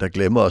forældre, den der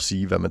glemmer at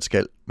sige, hvad man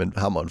skal, men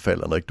hammeren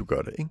falder, når ikke du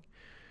gør det, ikke?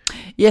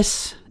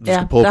 Yes, der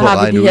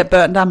har vi de her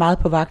børn, der er meget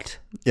på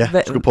vagt. Ja,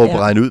 du skal prøve at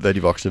regne ud, hvad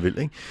de voksne vil,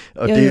 ikke?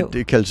 Og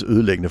det kaldes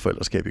ødelæggende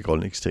forældreskab i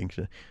Grolniks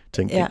tænkning.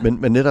 Ja.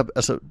 Men netop,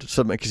 altså,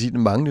 så man kan sige, at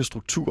den manglende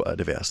struktur er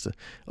det værste.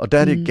 Og der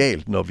er det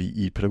galt, når vi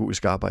i et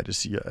pædagogisk arbejde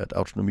siger, at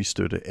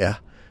autonomistøtte er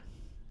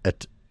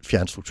at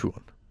fjerne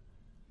strukturen.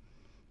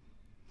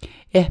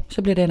 Ja,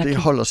 så bliver det anarki. Det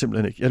holder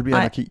simpelthen ikke. Det bliver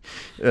anarki.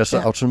 Altså,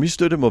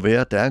 autonomistøtte må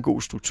være, at der er en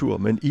god struktur,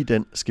 men i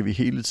den skal vi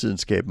hele tiden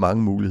skabe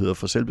mange muligheder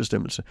for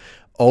selvbestemmelse,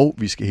 og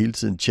vi skal hele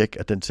tiden tjekke,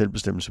 at den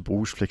selvbestemmelse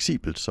bruges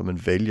fleksibelt, så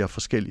man vælger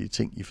forskellige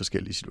ting i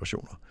forskellige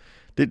situationer.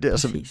 Det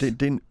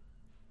er en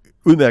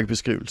udmærket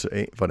beskrivelse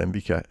af, hvordan vi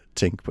kan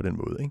tænke på den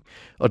måde, ikke?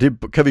 Og det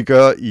kan vi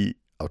gøre i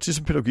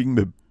autismepædagogikken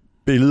med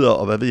billeder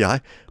og hvad ved jeg,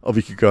 og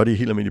vi kan gøre det i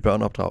helt almindelig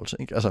børneopdragelse,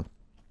 ikke? Altså,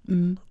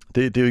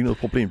 det er jo ikke noget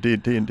problem.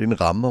 Det er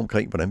en ramme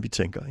omkring, hvordan vi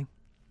tænker, ikke?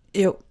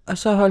 Jo, og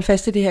så hold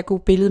fast i det her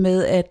gode billede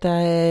med, at der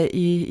er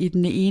i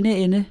den ene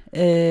ende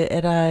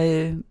er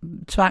der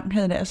tvang,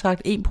 havde jeg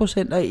sagt,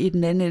 1%, og i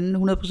den anden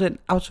ende 100%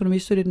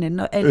 autonomistøtte i den anden,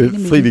 og alt inde i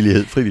midten.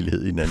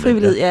 Frivillighed i den anden.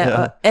 Frivillighed,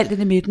 ja, og alt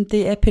inde i midten,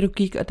 det er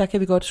pædagogik, og der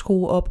kan vi godt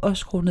skrue op og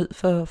skrue ned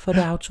for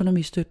det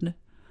autonomistøttende.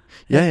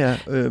 Ja,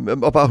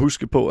 og bare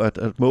huske på, at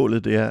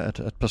målet det er,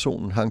 at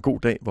personen har en god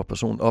dag, hvor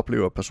personen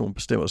oplever, at personen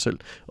bestemmer selv,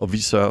 og vi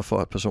sørger for,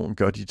 at personen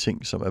gør de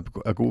ting, som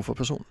er gode for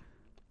personen.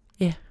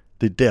 Ja.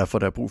 Det er derfor,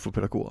 der er brug for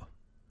pædagoger.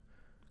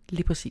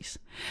 Lige præcis.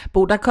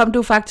 Bo, der kom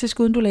du faktisk,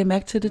 uden du lagde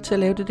mærke til det, til at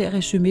lave det der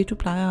resumé, du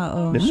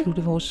plejer at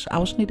slutte vores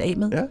afsnit af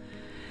med. Ja.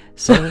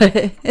 Så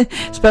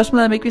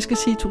spørgsmålet er, om ikke vi skal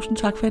sige tusind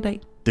tak for i dag.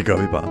 Det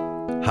gør vi bare.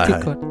 Hej. Det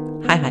er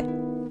godt. Hej hej.